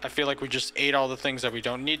 I feel like we just ate all the things that we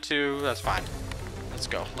don't need to. That's fine. Let's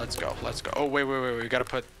go. Let's go. Let's go. Oh, wait. We gotta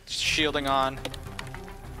put shielding on.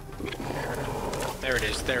 There it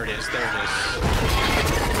is. There it is. There it is.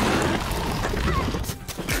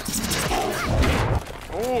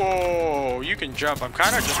 Oh, you can jump. I'm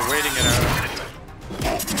kind of just waiting it out.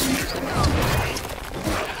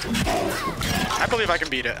 I believe I can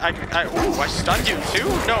beat it. Ooh, I stunned you too?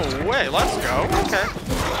 No way. Let's go. Okay.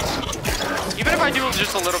 Even if I do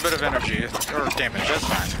just a little bit of energy or damage, that's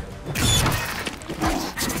fine.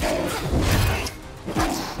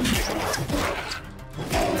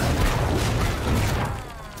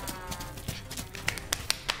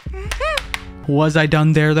 Was I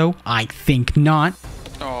done there though? I think not.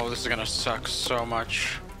 Oh, this is gonna suck so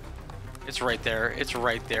much. It's right there. It's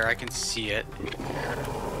right there. I can see it.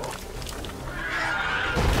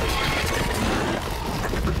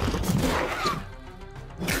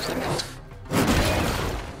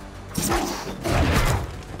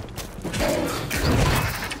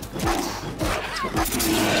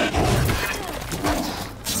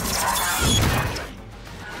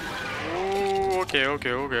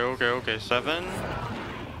 Okay. 7.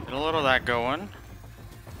 Get a little of that going.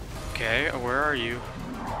 Okay, where are you?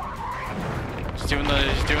 He's doing those.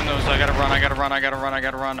 I gotta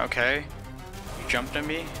run. Okay. You jumped at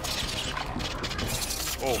me.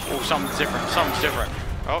 Oh, something's different.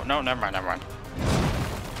 Oh, no, never mind.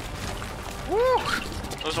 Woo!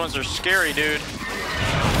 Those ones are scary, dude.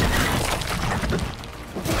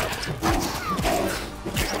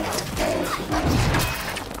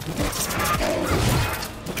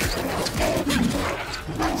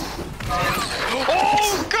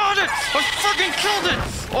 Oh, got it! I fucking killed it!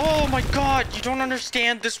 Oh my god, you don't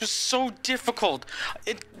understand. This was so difficult.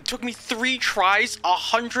 It took me 3 tries,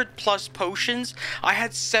 100+ potions. I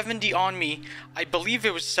had 70 on me. I believe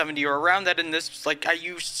it was 70 or around that in this. Like, I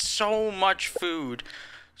used so much food.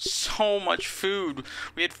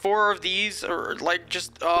 We had 4 of these, or like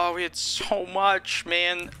just, oh, we had so much,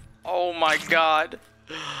 man. Oh my god.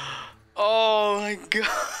 Oh my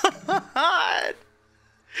god.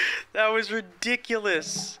 That was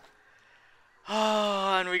ridiculous.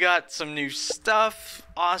 Oh, and we got some new stuff.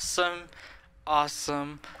 Awesome.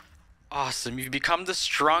 You've become the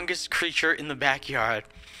strongest creature in the backyard.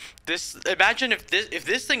 Imagine if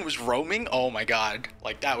this thing was roaming. Oh my god.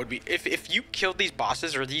 Like, that would be, if you killed these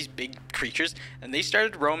bosses or these big creatures and they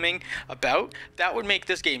started roaming about, that would make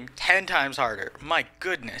this game 10 times harder. My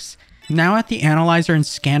goodness. Now at the analyzer and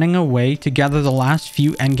scanning away to gather the last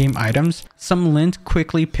few endgame items, some lint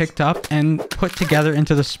quickly picked up and put together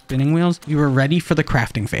into the spinning wheels. We were ready for the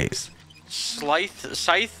crafting phase.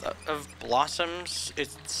 Scythe of Blossoms.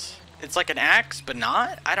 It's like an axe, but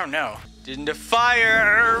not? I don't know. Into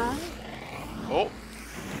fire! Oh.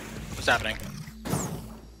 What's happening?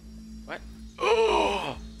 What?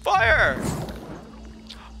 Oh! Fire!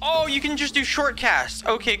 Oh, you can just do short casts.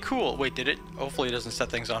 Okay, cool. Wait, did it? Hopefully it doesn't set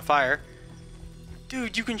things on fire.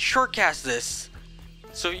 Dude, you can short cast this.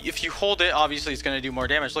 So if you hold it, obviously it's going to do more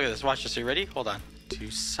damage. Look at this. Watch this. Are you ready? Hold on. To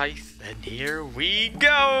Scythe, and here we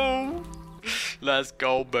go. Let's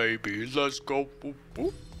go, baby. Let's go. Boop,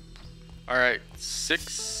 boop. All right,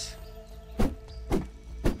 6.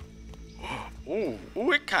 Ooh,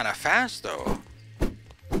 it kind of fast, though.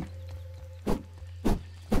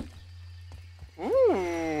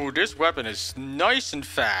 Ooh, this weapon is nice and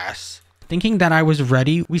fast. Thinking that I was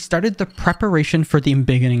ready, we started the preparation for the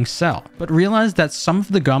beginning cell, but realized that some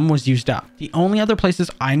of the gum was used up. The only other places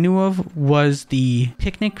I knew of was the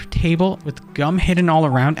picnic table with gum hidden all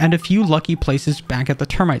around and a few lucky places back at the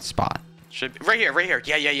termite spot. Right here.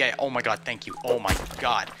 Yeah. Oh my god, thank you. Oh my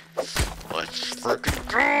god. Let's freaking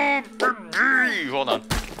go, baby. Hold on.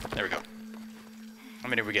 There we go. How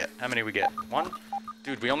many we get? 1?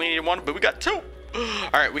 Dude, we only needed 1, but we got 2.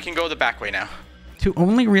 Alright, we can go the back way now. to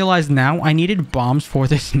only realize now I needed bombs for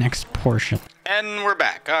this next portion. And we're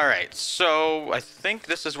back. All right, so I think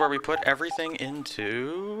this is where we put everything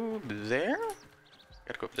into there.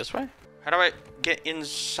 Gotta go up this way. How do I get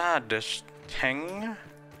inside this thing?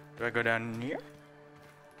 Do I go down here?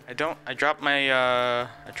 I dropped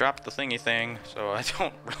the thingy thing, so I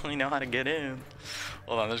don't really know how to get in.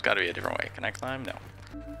 Hold on, there's gotta be a different way. Can I climb? No.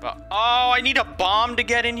 But, oh, I need a bomb to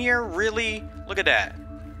get in here? Really? Look at that.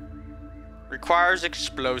 Requires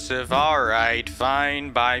explosive. Alright,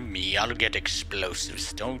 fine by me. I'll get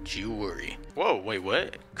explosives. Don't you worry. Whoa, wait,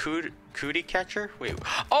 what? Cootie catcher? Wait.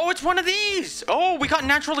 Oh, it's one of these! Oh, we got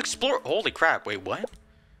natural explorer. Holy crap, wait, what?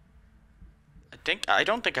 I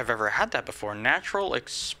don't think I've ever had that before. Natural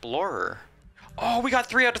explorer. Oh, we got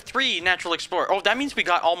 3 out of 3 natural explorer. Oh, that means we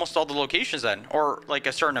got almost all the locations then. Or like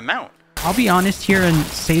a certain amount. I'll be honest here and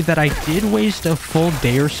say that I did waste a full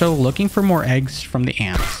day or so looking for more eggs from the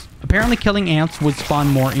ants. Apparently killing ants would spawn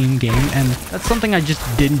more in-game, and that's something I just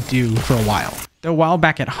didn't do for a while. Though while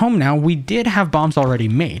back at home now, we did have bombs already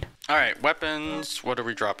made. Alright, weapons. What are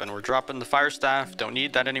we dropping? We're dropping the fire staff. Don't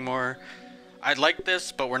need that anymore. I like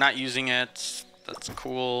this, but we're not using it. That's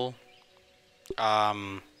cool.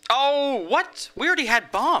 Oh, what? We already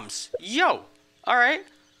had bombs. Yo. Alright.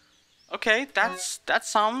 Okay, that's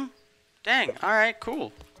some. Dang. Alright,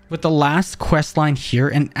 cool. With the last quest line here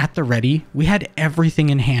and at the ready, we had everything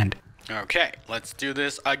in hand. Okay, let's do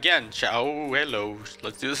this again. Oh, hello.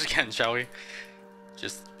 Let's do this again, shall we?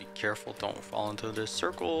 Just be careful. Don't fall into this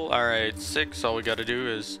circle. Alright, 6. All we gotta do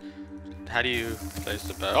is... How do you place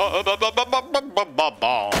the bomb?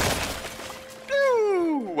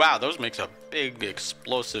 Wow, those makes a big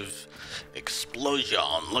explosive explosion.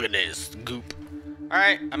 Look at this goop.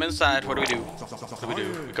 Alright, I'm inside. What do we do? What do we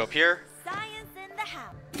do? We go up here? Science in the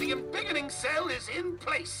house. The embiggening cell is in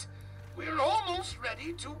place. We're almost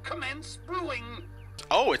ready to commence brewing.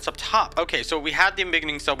 Oh, it's up top. Okay, so we had the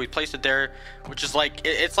embiggening cell. We placed it there, which is like,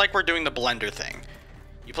 it's like we're doing the blender thing.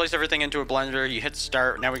 You place everything into a blender, you hit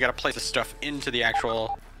start. Now we gotta place the stuff into the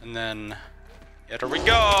actual, and then here we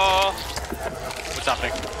go. What's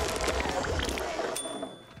happening?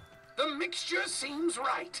 The mixture seems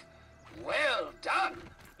right. Well done.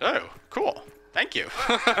 Oh, cool. Thank you.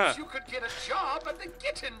 Perhaps you could get a job at the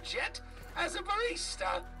Kitten Jet as a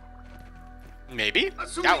barista. Maybe?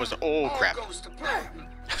 Assuming That was, oh crap. all goes to plan,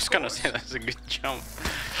 I was gonna say that's a good jump.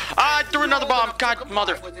 Ah, I threw another bomb. God,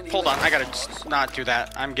 mother. Hold on, I gotta just not do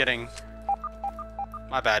that. I'm getting...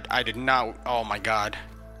 My bad. I did not... Oh my god.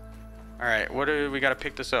 Alright, what do we gotta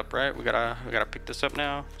pick this up, right? We gotta pick this up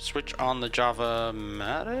now. Switch on the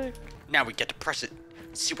Java-matic. Now we get to press it.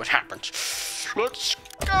 See what happens. Let's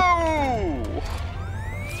go!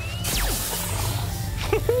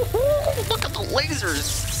 Look at the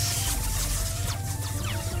lasers!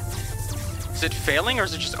 Is it failing or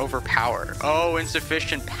is it just overpowered? Oh,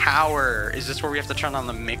 insufficient power. Is this where we have to turn on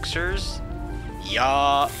the mixers?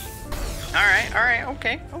 Yeah. Alright,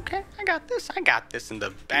 okay. I got this in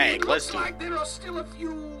the bag. Let's do it. Like there are still a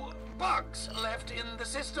few bugs left in the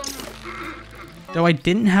system. Though I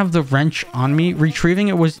didn't have the wrench on me, retrieving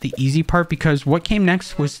it was the easy part because what came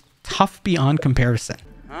next was tough beyond comparison.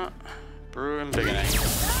 Brew and beginning.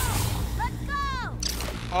 Let's go!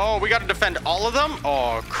 Oh, we gotta defend all of them?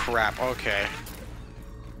 Oh, crap. Okay.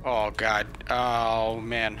 Oh, God. Oh,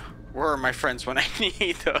 man. Where are my friends when I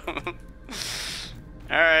need them?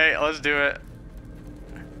 Alright, let's do it.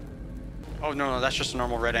 Oh, no, that's just a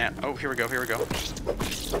normal red ant. Oh, here we go. Don't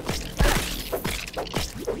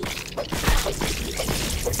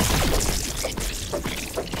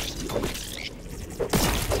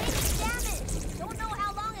know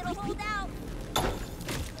how long it'll hold out.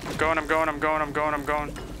 I'm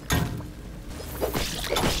going.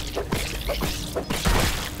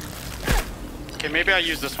 Okay, maybe I'll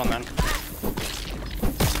use this one then.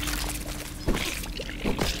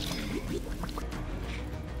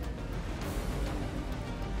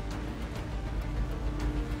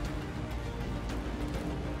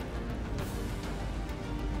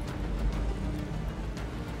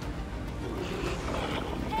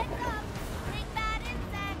 Big bad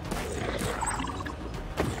insect.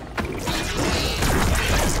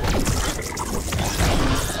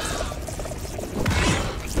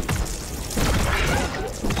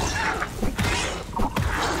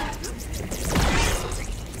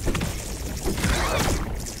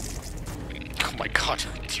 Oh my god,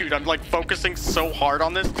 dude, I'm like focusing so hard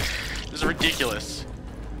on this. This is ridiculous.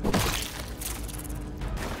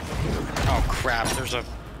 Oh crap, there's a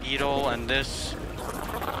beetle and this.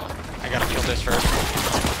 I gotta kill this first.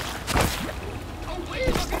 A wave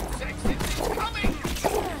of insects is coming.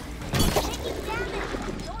 Taking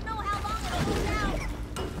damage. Don't know how long it'll hold out.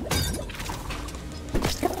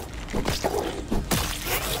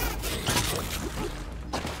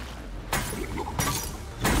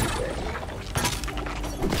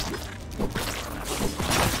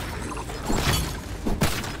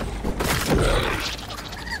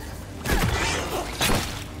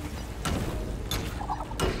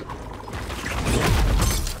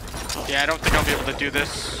 I don't think I'll be able to do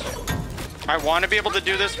this. I want to be able to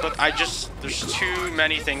do this, but there's too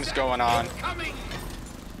many things going on.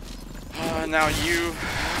 Now you,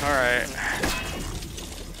 all right.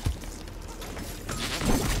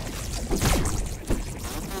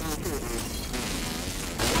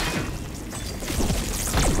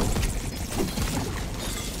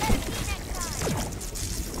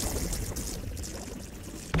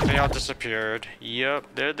 They all disappeared. Yep,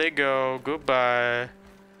 there they go. Goodbye.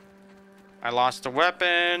 I lost a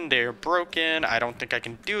weapon. They're broken. I don't think I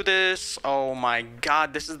can do this. Oh my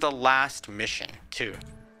god, this is the last mission, too.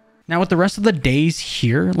 Now with the rest of the days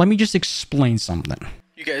here, let me just explain something.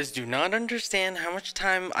 You guys do not understand how much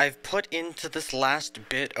time I've put into this last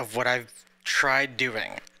bit of what I've tried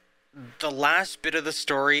doing. The last bit of the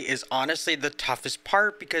story is honestly the toughest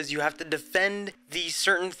part because you have to defend these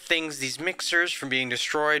certain things, these mixers, from being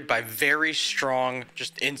destroyed by very strong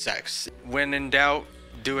just insects. When in doubt,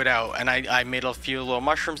 do it out. And I made a few little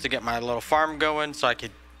mushrooms to get my little farm going so I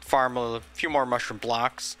could farm a few more mushroom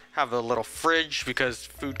blocks, have a little fridge because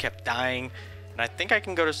food kept dying. And I think I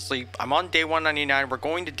can go to sleep. I'm on day 199. We're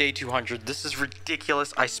going to day 200. This is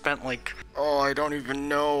ridiculous. I spent like, oh, I don't even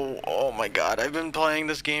know. Oh my god. I've been playing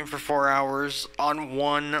this game for 4 hours on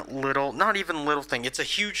one little, not even little thing. It's a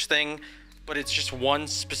huge thing, but it's just one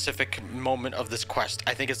specific moment of this quest.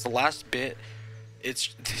 I think it's the last bit.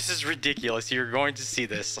 This is ridiculous. You're going to see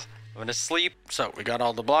this. I'm gonna sleep. So we got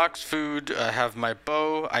all the blocks, food. I have my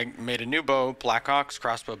bow. I made a new bow, Black Ox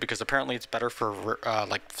crossbow, because apparently it's better for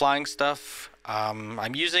like flying stuff.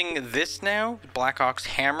 I'm using this now, Black Ox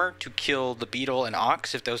hammer, to kill the beetle and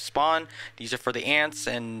ox if those spawn. These are for the ants,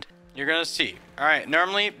 and you're gonna see. All right,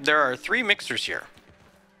 normally there are 3 mixers here,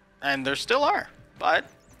 and there still are, but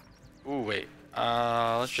ooh, wait.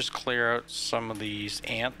 Let's just clear out some of these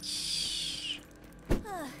ants.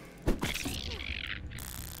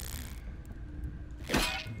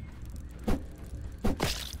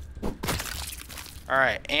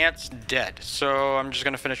 Alright, ants dead. So I'm just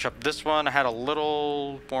gonna finish up this one. I had a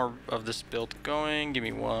little more of this build going. Give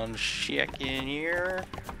me one second here.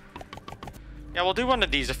 Yeah, we'll do one of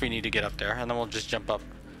these if we need to get up there, and then we'll just jump up.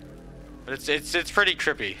 But it's pretty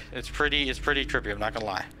trippy. It's pretty trippy, I'm not gonna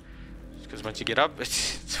lie. Because once you get up,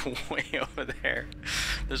 it's way over there.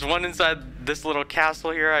 There's one inside this little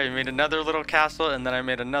castle here. I made another little castle, and then I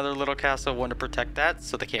made another little castle, one to protect that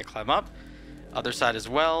so they can't climb up. Other side as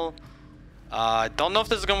well. Don't know if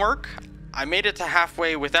this is gonna work. I made it to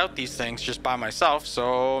halfway without these things just by myself,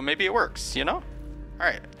 so maybe it works, you know? All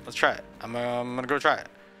right, let's try it. I'm gonna go try it.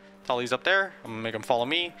 Tully's up there. I'm gonna make him follow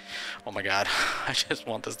me. Oh my god, I just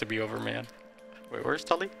want this to be over, man. Wait, where's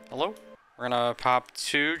Tully? Hello? We're gonna pop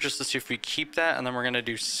 2 just to see if we keep that, and then we're gonna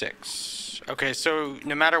do 6. Okay, so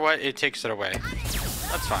no matter what, it takes it away.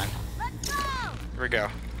 That's fine. Here we go.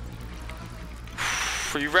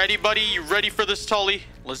 Are you ready, buddy? You ready for this, Tully?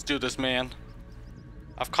 Let's do this, man.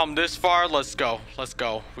 I've come this far. Let's go. Let's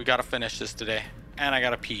go. We gotta finish this today. And I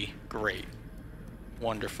gotta pee. Great.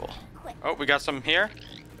 Wonderful. Oh, we got some here.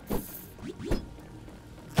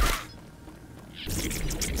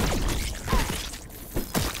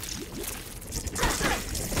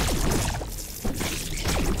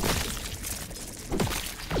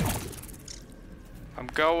 I'm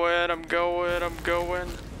going.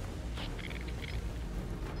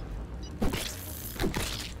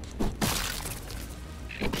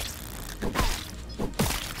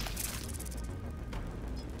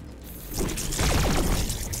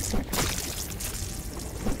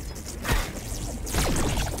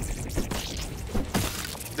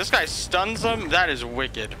 This guy stuns them. That is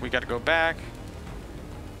wicked. We gotta go back.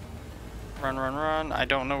 Run. I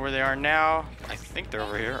don't know where they are now. I think they're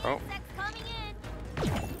over here. Oh.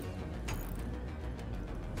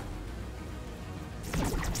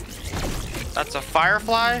 That's a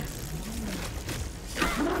firefly?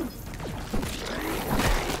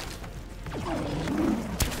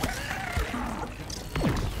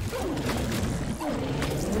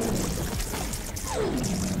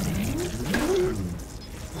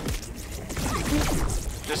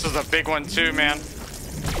 This is a big one too, man.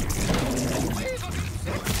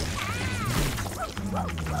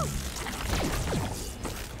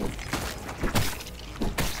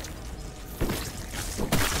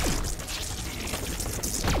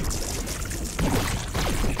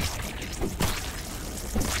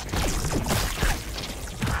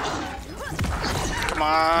 Come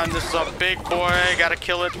on, this is a big boy. Gotta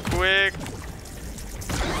kill it quick.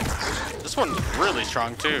 This one's really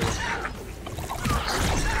strong too.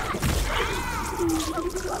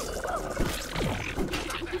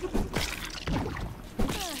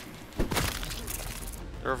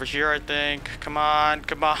 They're over here, I think. Come on,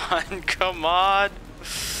 come on, come on.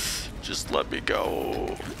 Just let me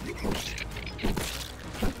go.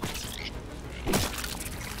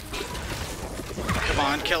 Come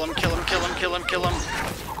on, kill him, kill him, kill him, kill him, kill him.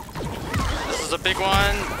 This is a big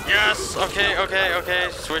one. Yes, okay, okay, okay.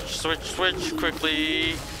 Switch, switch, switch,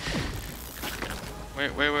 quickly.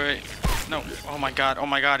 Wait, wait, wait. No, oh my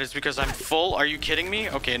god, it's because I'm full? Are you kidding me?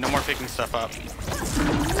 Okay, no more picking stuff up.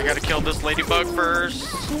 I gotta kill this ladybug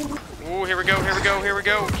first. Ooh, here we go, here we go, here we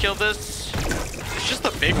go. Kill this. It's just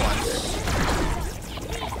the big ones.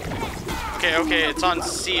 Okay, okay, it's on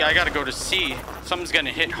C. I gotta go to C. Something's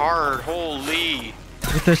gonna hit hard. Holy.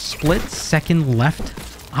 With a split second left,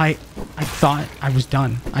 I thought I was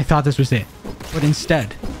done. I thought this was it. But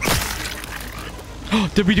instead...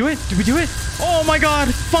 Did we do it? Did we do it? Oh my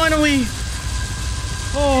god, finally!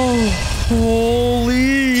 Oh,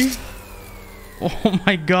 holy... Oh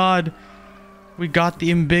my god. We got the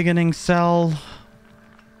embiggening cell.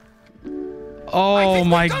 Oh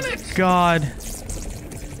my god.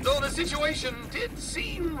 Though the situation did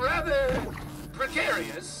seem rather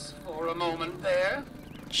precarious for a moment there.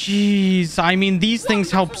 Jeez, I mean, these things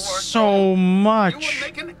help so much. You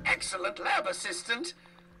would make an excellent lab assistant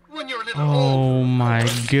when you're a little Oh older. my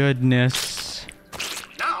goodness.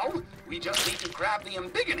 Now, we just need to grab the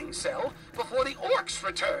embiggening cell before the orcs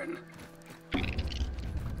return.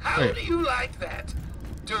 How Wait. do you like that,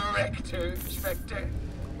 Director Spectre?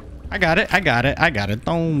 I got it, I got it, I got it.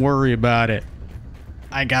 Don't worry about it.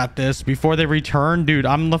 I got this. Before they return, dude,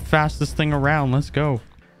 I'm the fastest thing around. Let's go.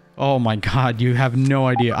 Oh my god, you have no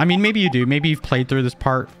idea. I mean, maybe you do. Maybe you've played through this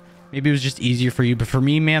part. Maybe it was just easier for you. But for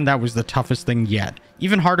me, man, that was the toughest thing yet.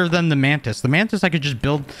 Even harder than the mantis. The mantis, I could just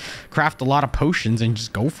craft a lot of potions and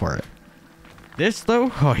just go for it. This,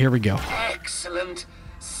 though? Oh, here we go. Excellent.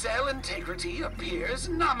 Cell integrity appears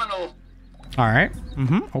nominal. All right.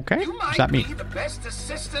 Okay. You What's that might mean? be the best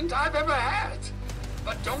assistant I've ever had.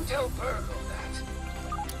 But don't tell Virgo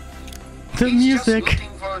that. The He's music. just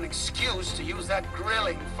looking for an excuse to use that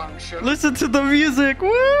grilling function. Listen to the music.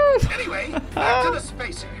 Woo! Anyway, back to the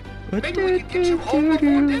spacer. Maybe we can get you home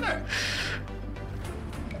before dinner.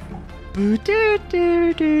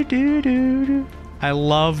 I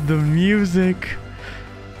love the music.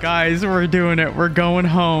 Guys, we're doing it. We're going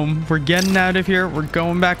home. We're getting out of here. We're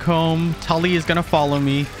going back home. Tully is going to follow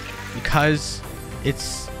me because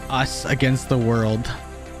it's us against the world.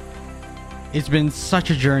 It's been such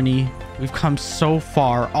a journey. We've come so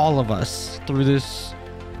far, all of us, through this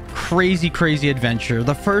crazy, crazy adventure.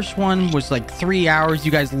 The first one was like 3 hours.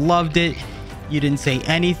 You guys loved it. You didn't say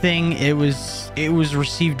anything. It was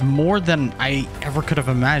received more than I ever could have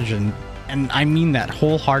imagined. And I mean that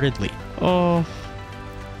wholeheartedly. Oh,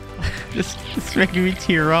 it's making me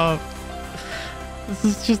tear up. This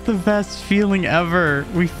is just the best feeling ever.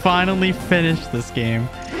 We finally finished this game.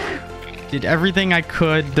 Did everything I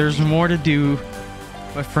could. There's more to do.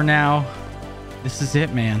 But for now, this is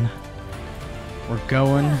it, man. We're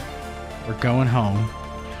going home.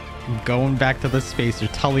 I'm going back to the spacer,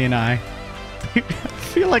 Tully and I. I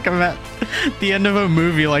feel like I'm at the end of a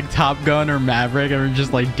movie like Top Gun or Maverick, and we're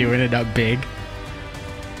just like doing it up big.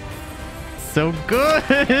 So good.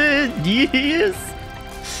 Yes.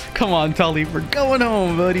 Come on, Tully. We're going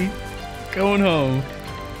home, buddy. Going home.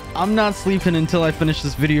 I'm not sleeping until I finish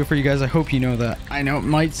this video for you guys. I hope you know that. I know it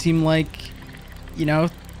might seem like, you know,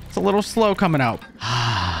 it's a little slow coming out.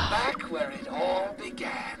 Back where it all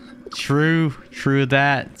began. True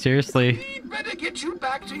that. Seriously. We'd better get you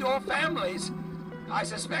back to your families. I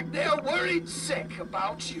suspect they're worried sick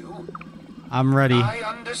about you. I'm ready. I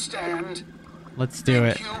understand. Let's do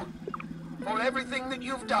it. Thank you for everything that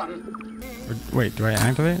you've done. Wait, do I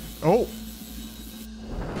activate? Oh.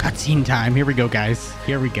 Cutscene time. Here we go, guys.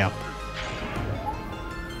 Here we go.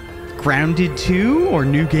 Grounded 2 or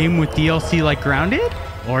new game with DLC like Grounded?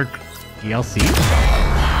 Or DLC?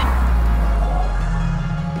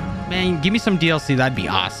 Man, give me some DLC. That'd be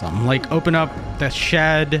awesome. Like, open up the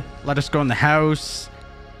shed. Let us go in the house.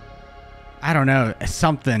 I don't know.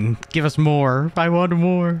 Something. Give us more. I want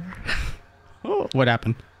more. Oh, what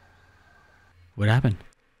happened? What happened?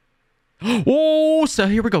 Oh, so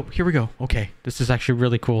here we go. Here we go. Okay, this is actually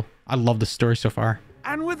really cool. I love the story so far.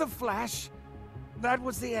 And with a flash, that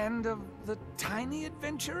was the end of the tiny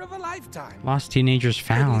adventure of a lifetime. Lost teenagers At least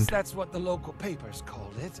found. that's what the local papers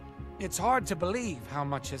called it. It's hard to believe how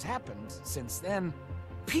much has happened since then.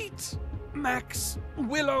 Pete, Max,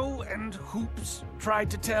 Willow, and Hoops tried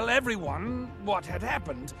to tell everyone what had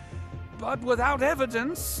happened, but without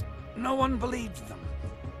evidence, no one believed them.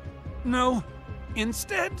 No,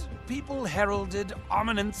 instead, people heralded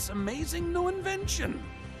Ominent's amazing new invention.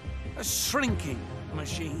 A shrinking,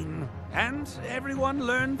 machine, and everyone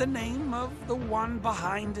learned the name of the one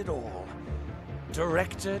behind it all.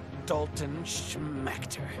 Director Dalton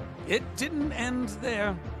Schmechter. It didn't end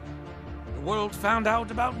there. The world found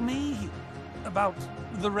out about me, about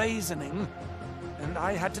the raisoning, and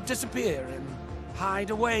I had to disappear and hide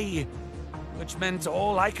away, which meant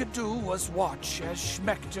all I could do was watch as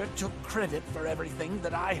Schmechter took credit for everything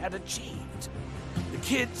that I had achieved. The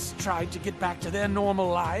kids tried to get back to their normal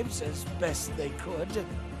lives as best they could.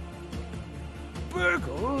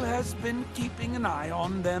 Burgle has been keeping an eye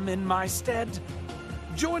on them in my stead,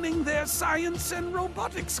 joining their science and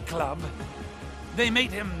robotics club. They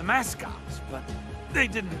made him the mascot, but they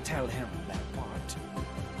didn't tell him that part.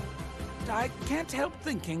 I can't help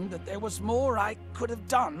thinking that there was more I could have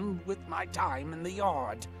done with my time in the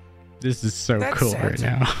yard. This is so That cool said, right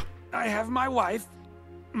now. I have my wife,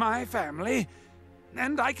 my family,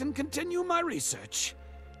 and I can continue my research,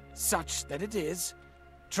 such that it is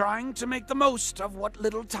trying to make the most of what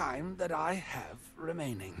little time that I have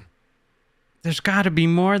remaining. There's got to be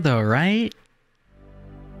more though, right?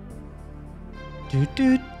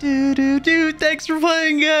 Thanks for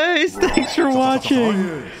playing, guys. Thanks for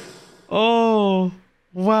watching. Oh,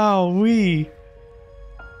 wow.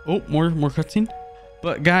 Oh, more cutscene.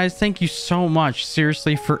 But guys, thank you so much,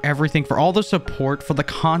 seriously, for everything, for all the support, for the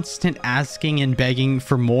constant asking and begging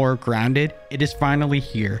for more Grounded. It is finally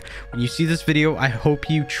here. When you see this video, I hope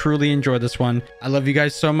you truly enjoy this one. I love you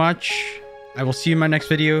guys so much. I will see you in my next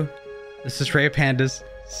video. This is Rayofpandas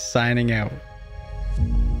signing out.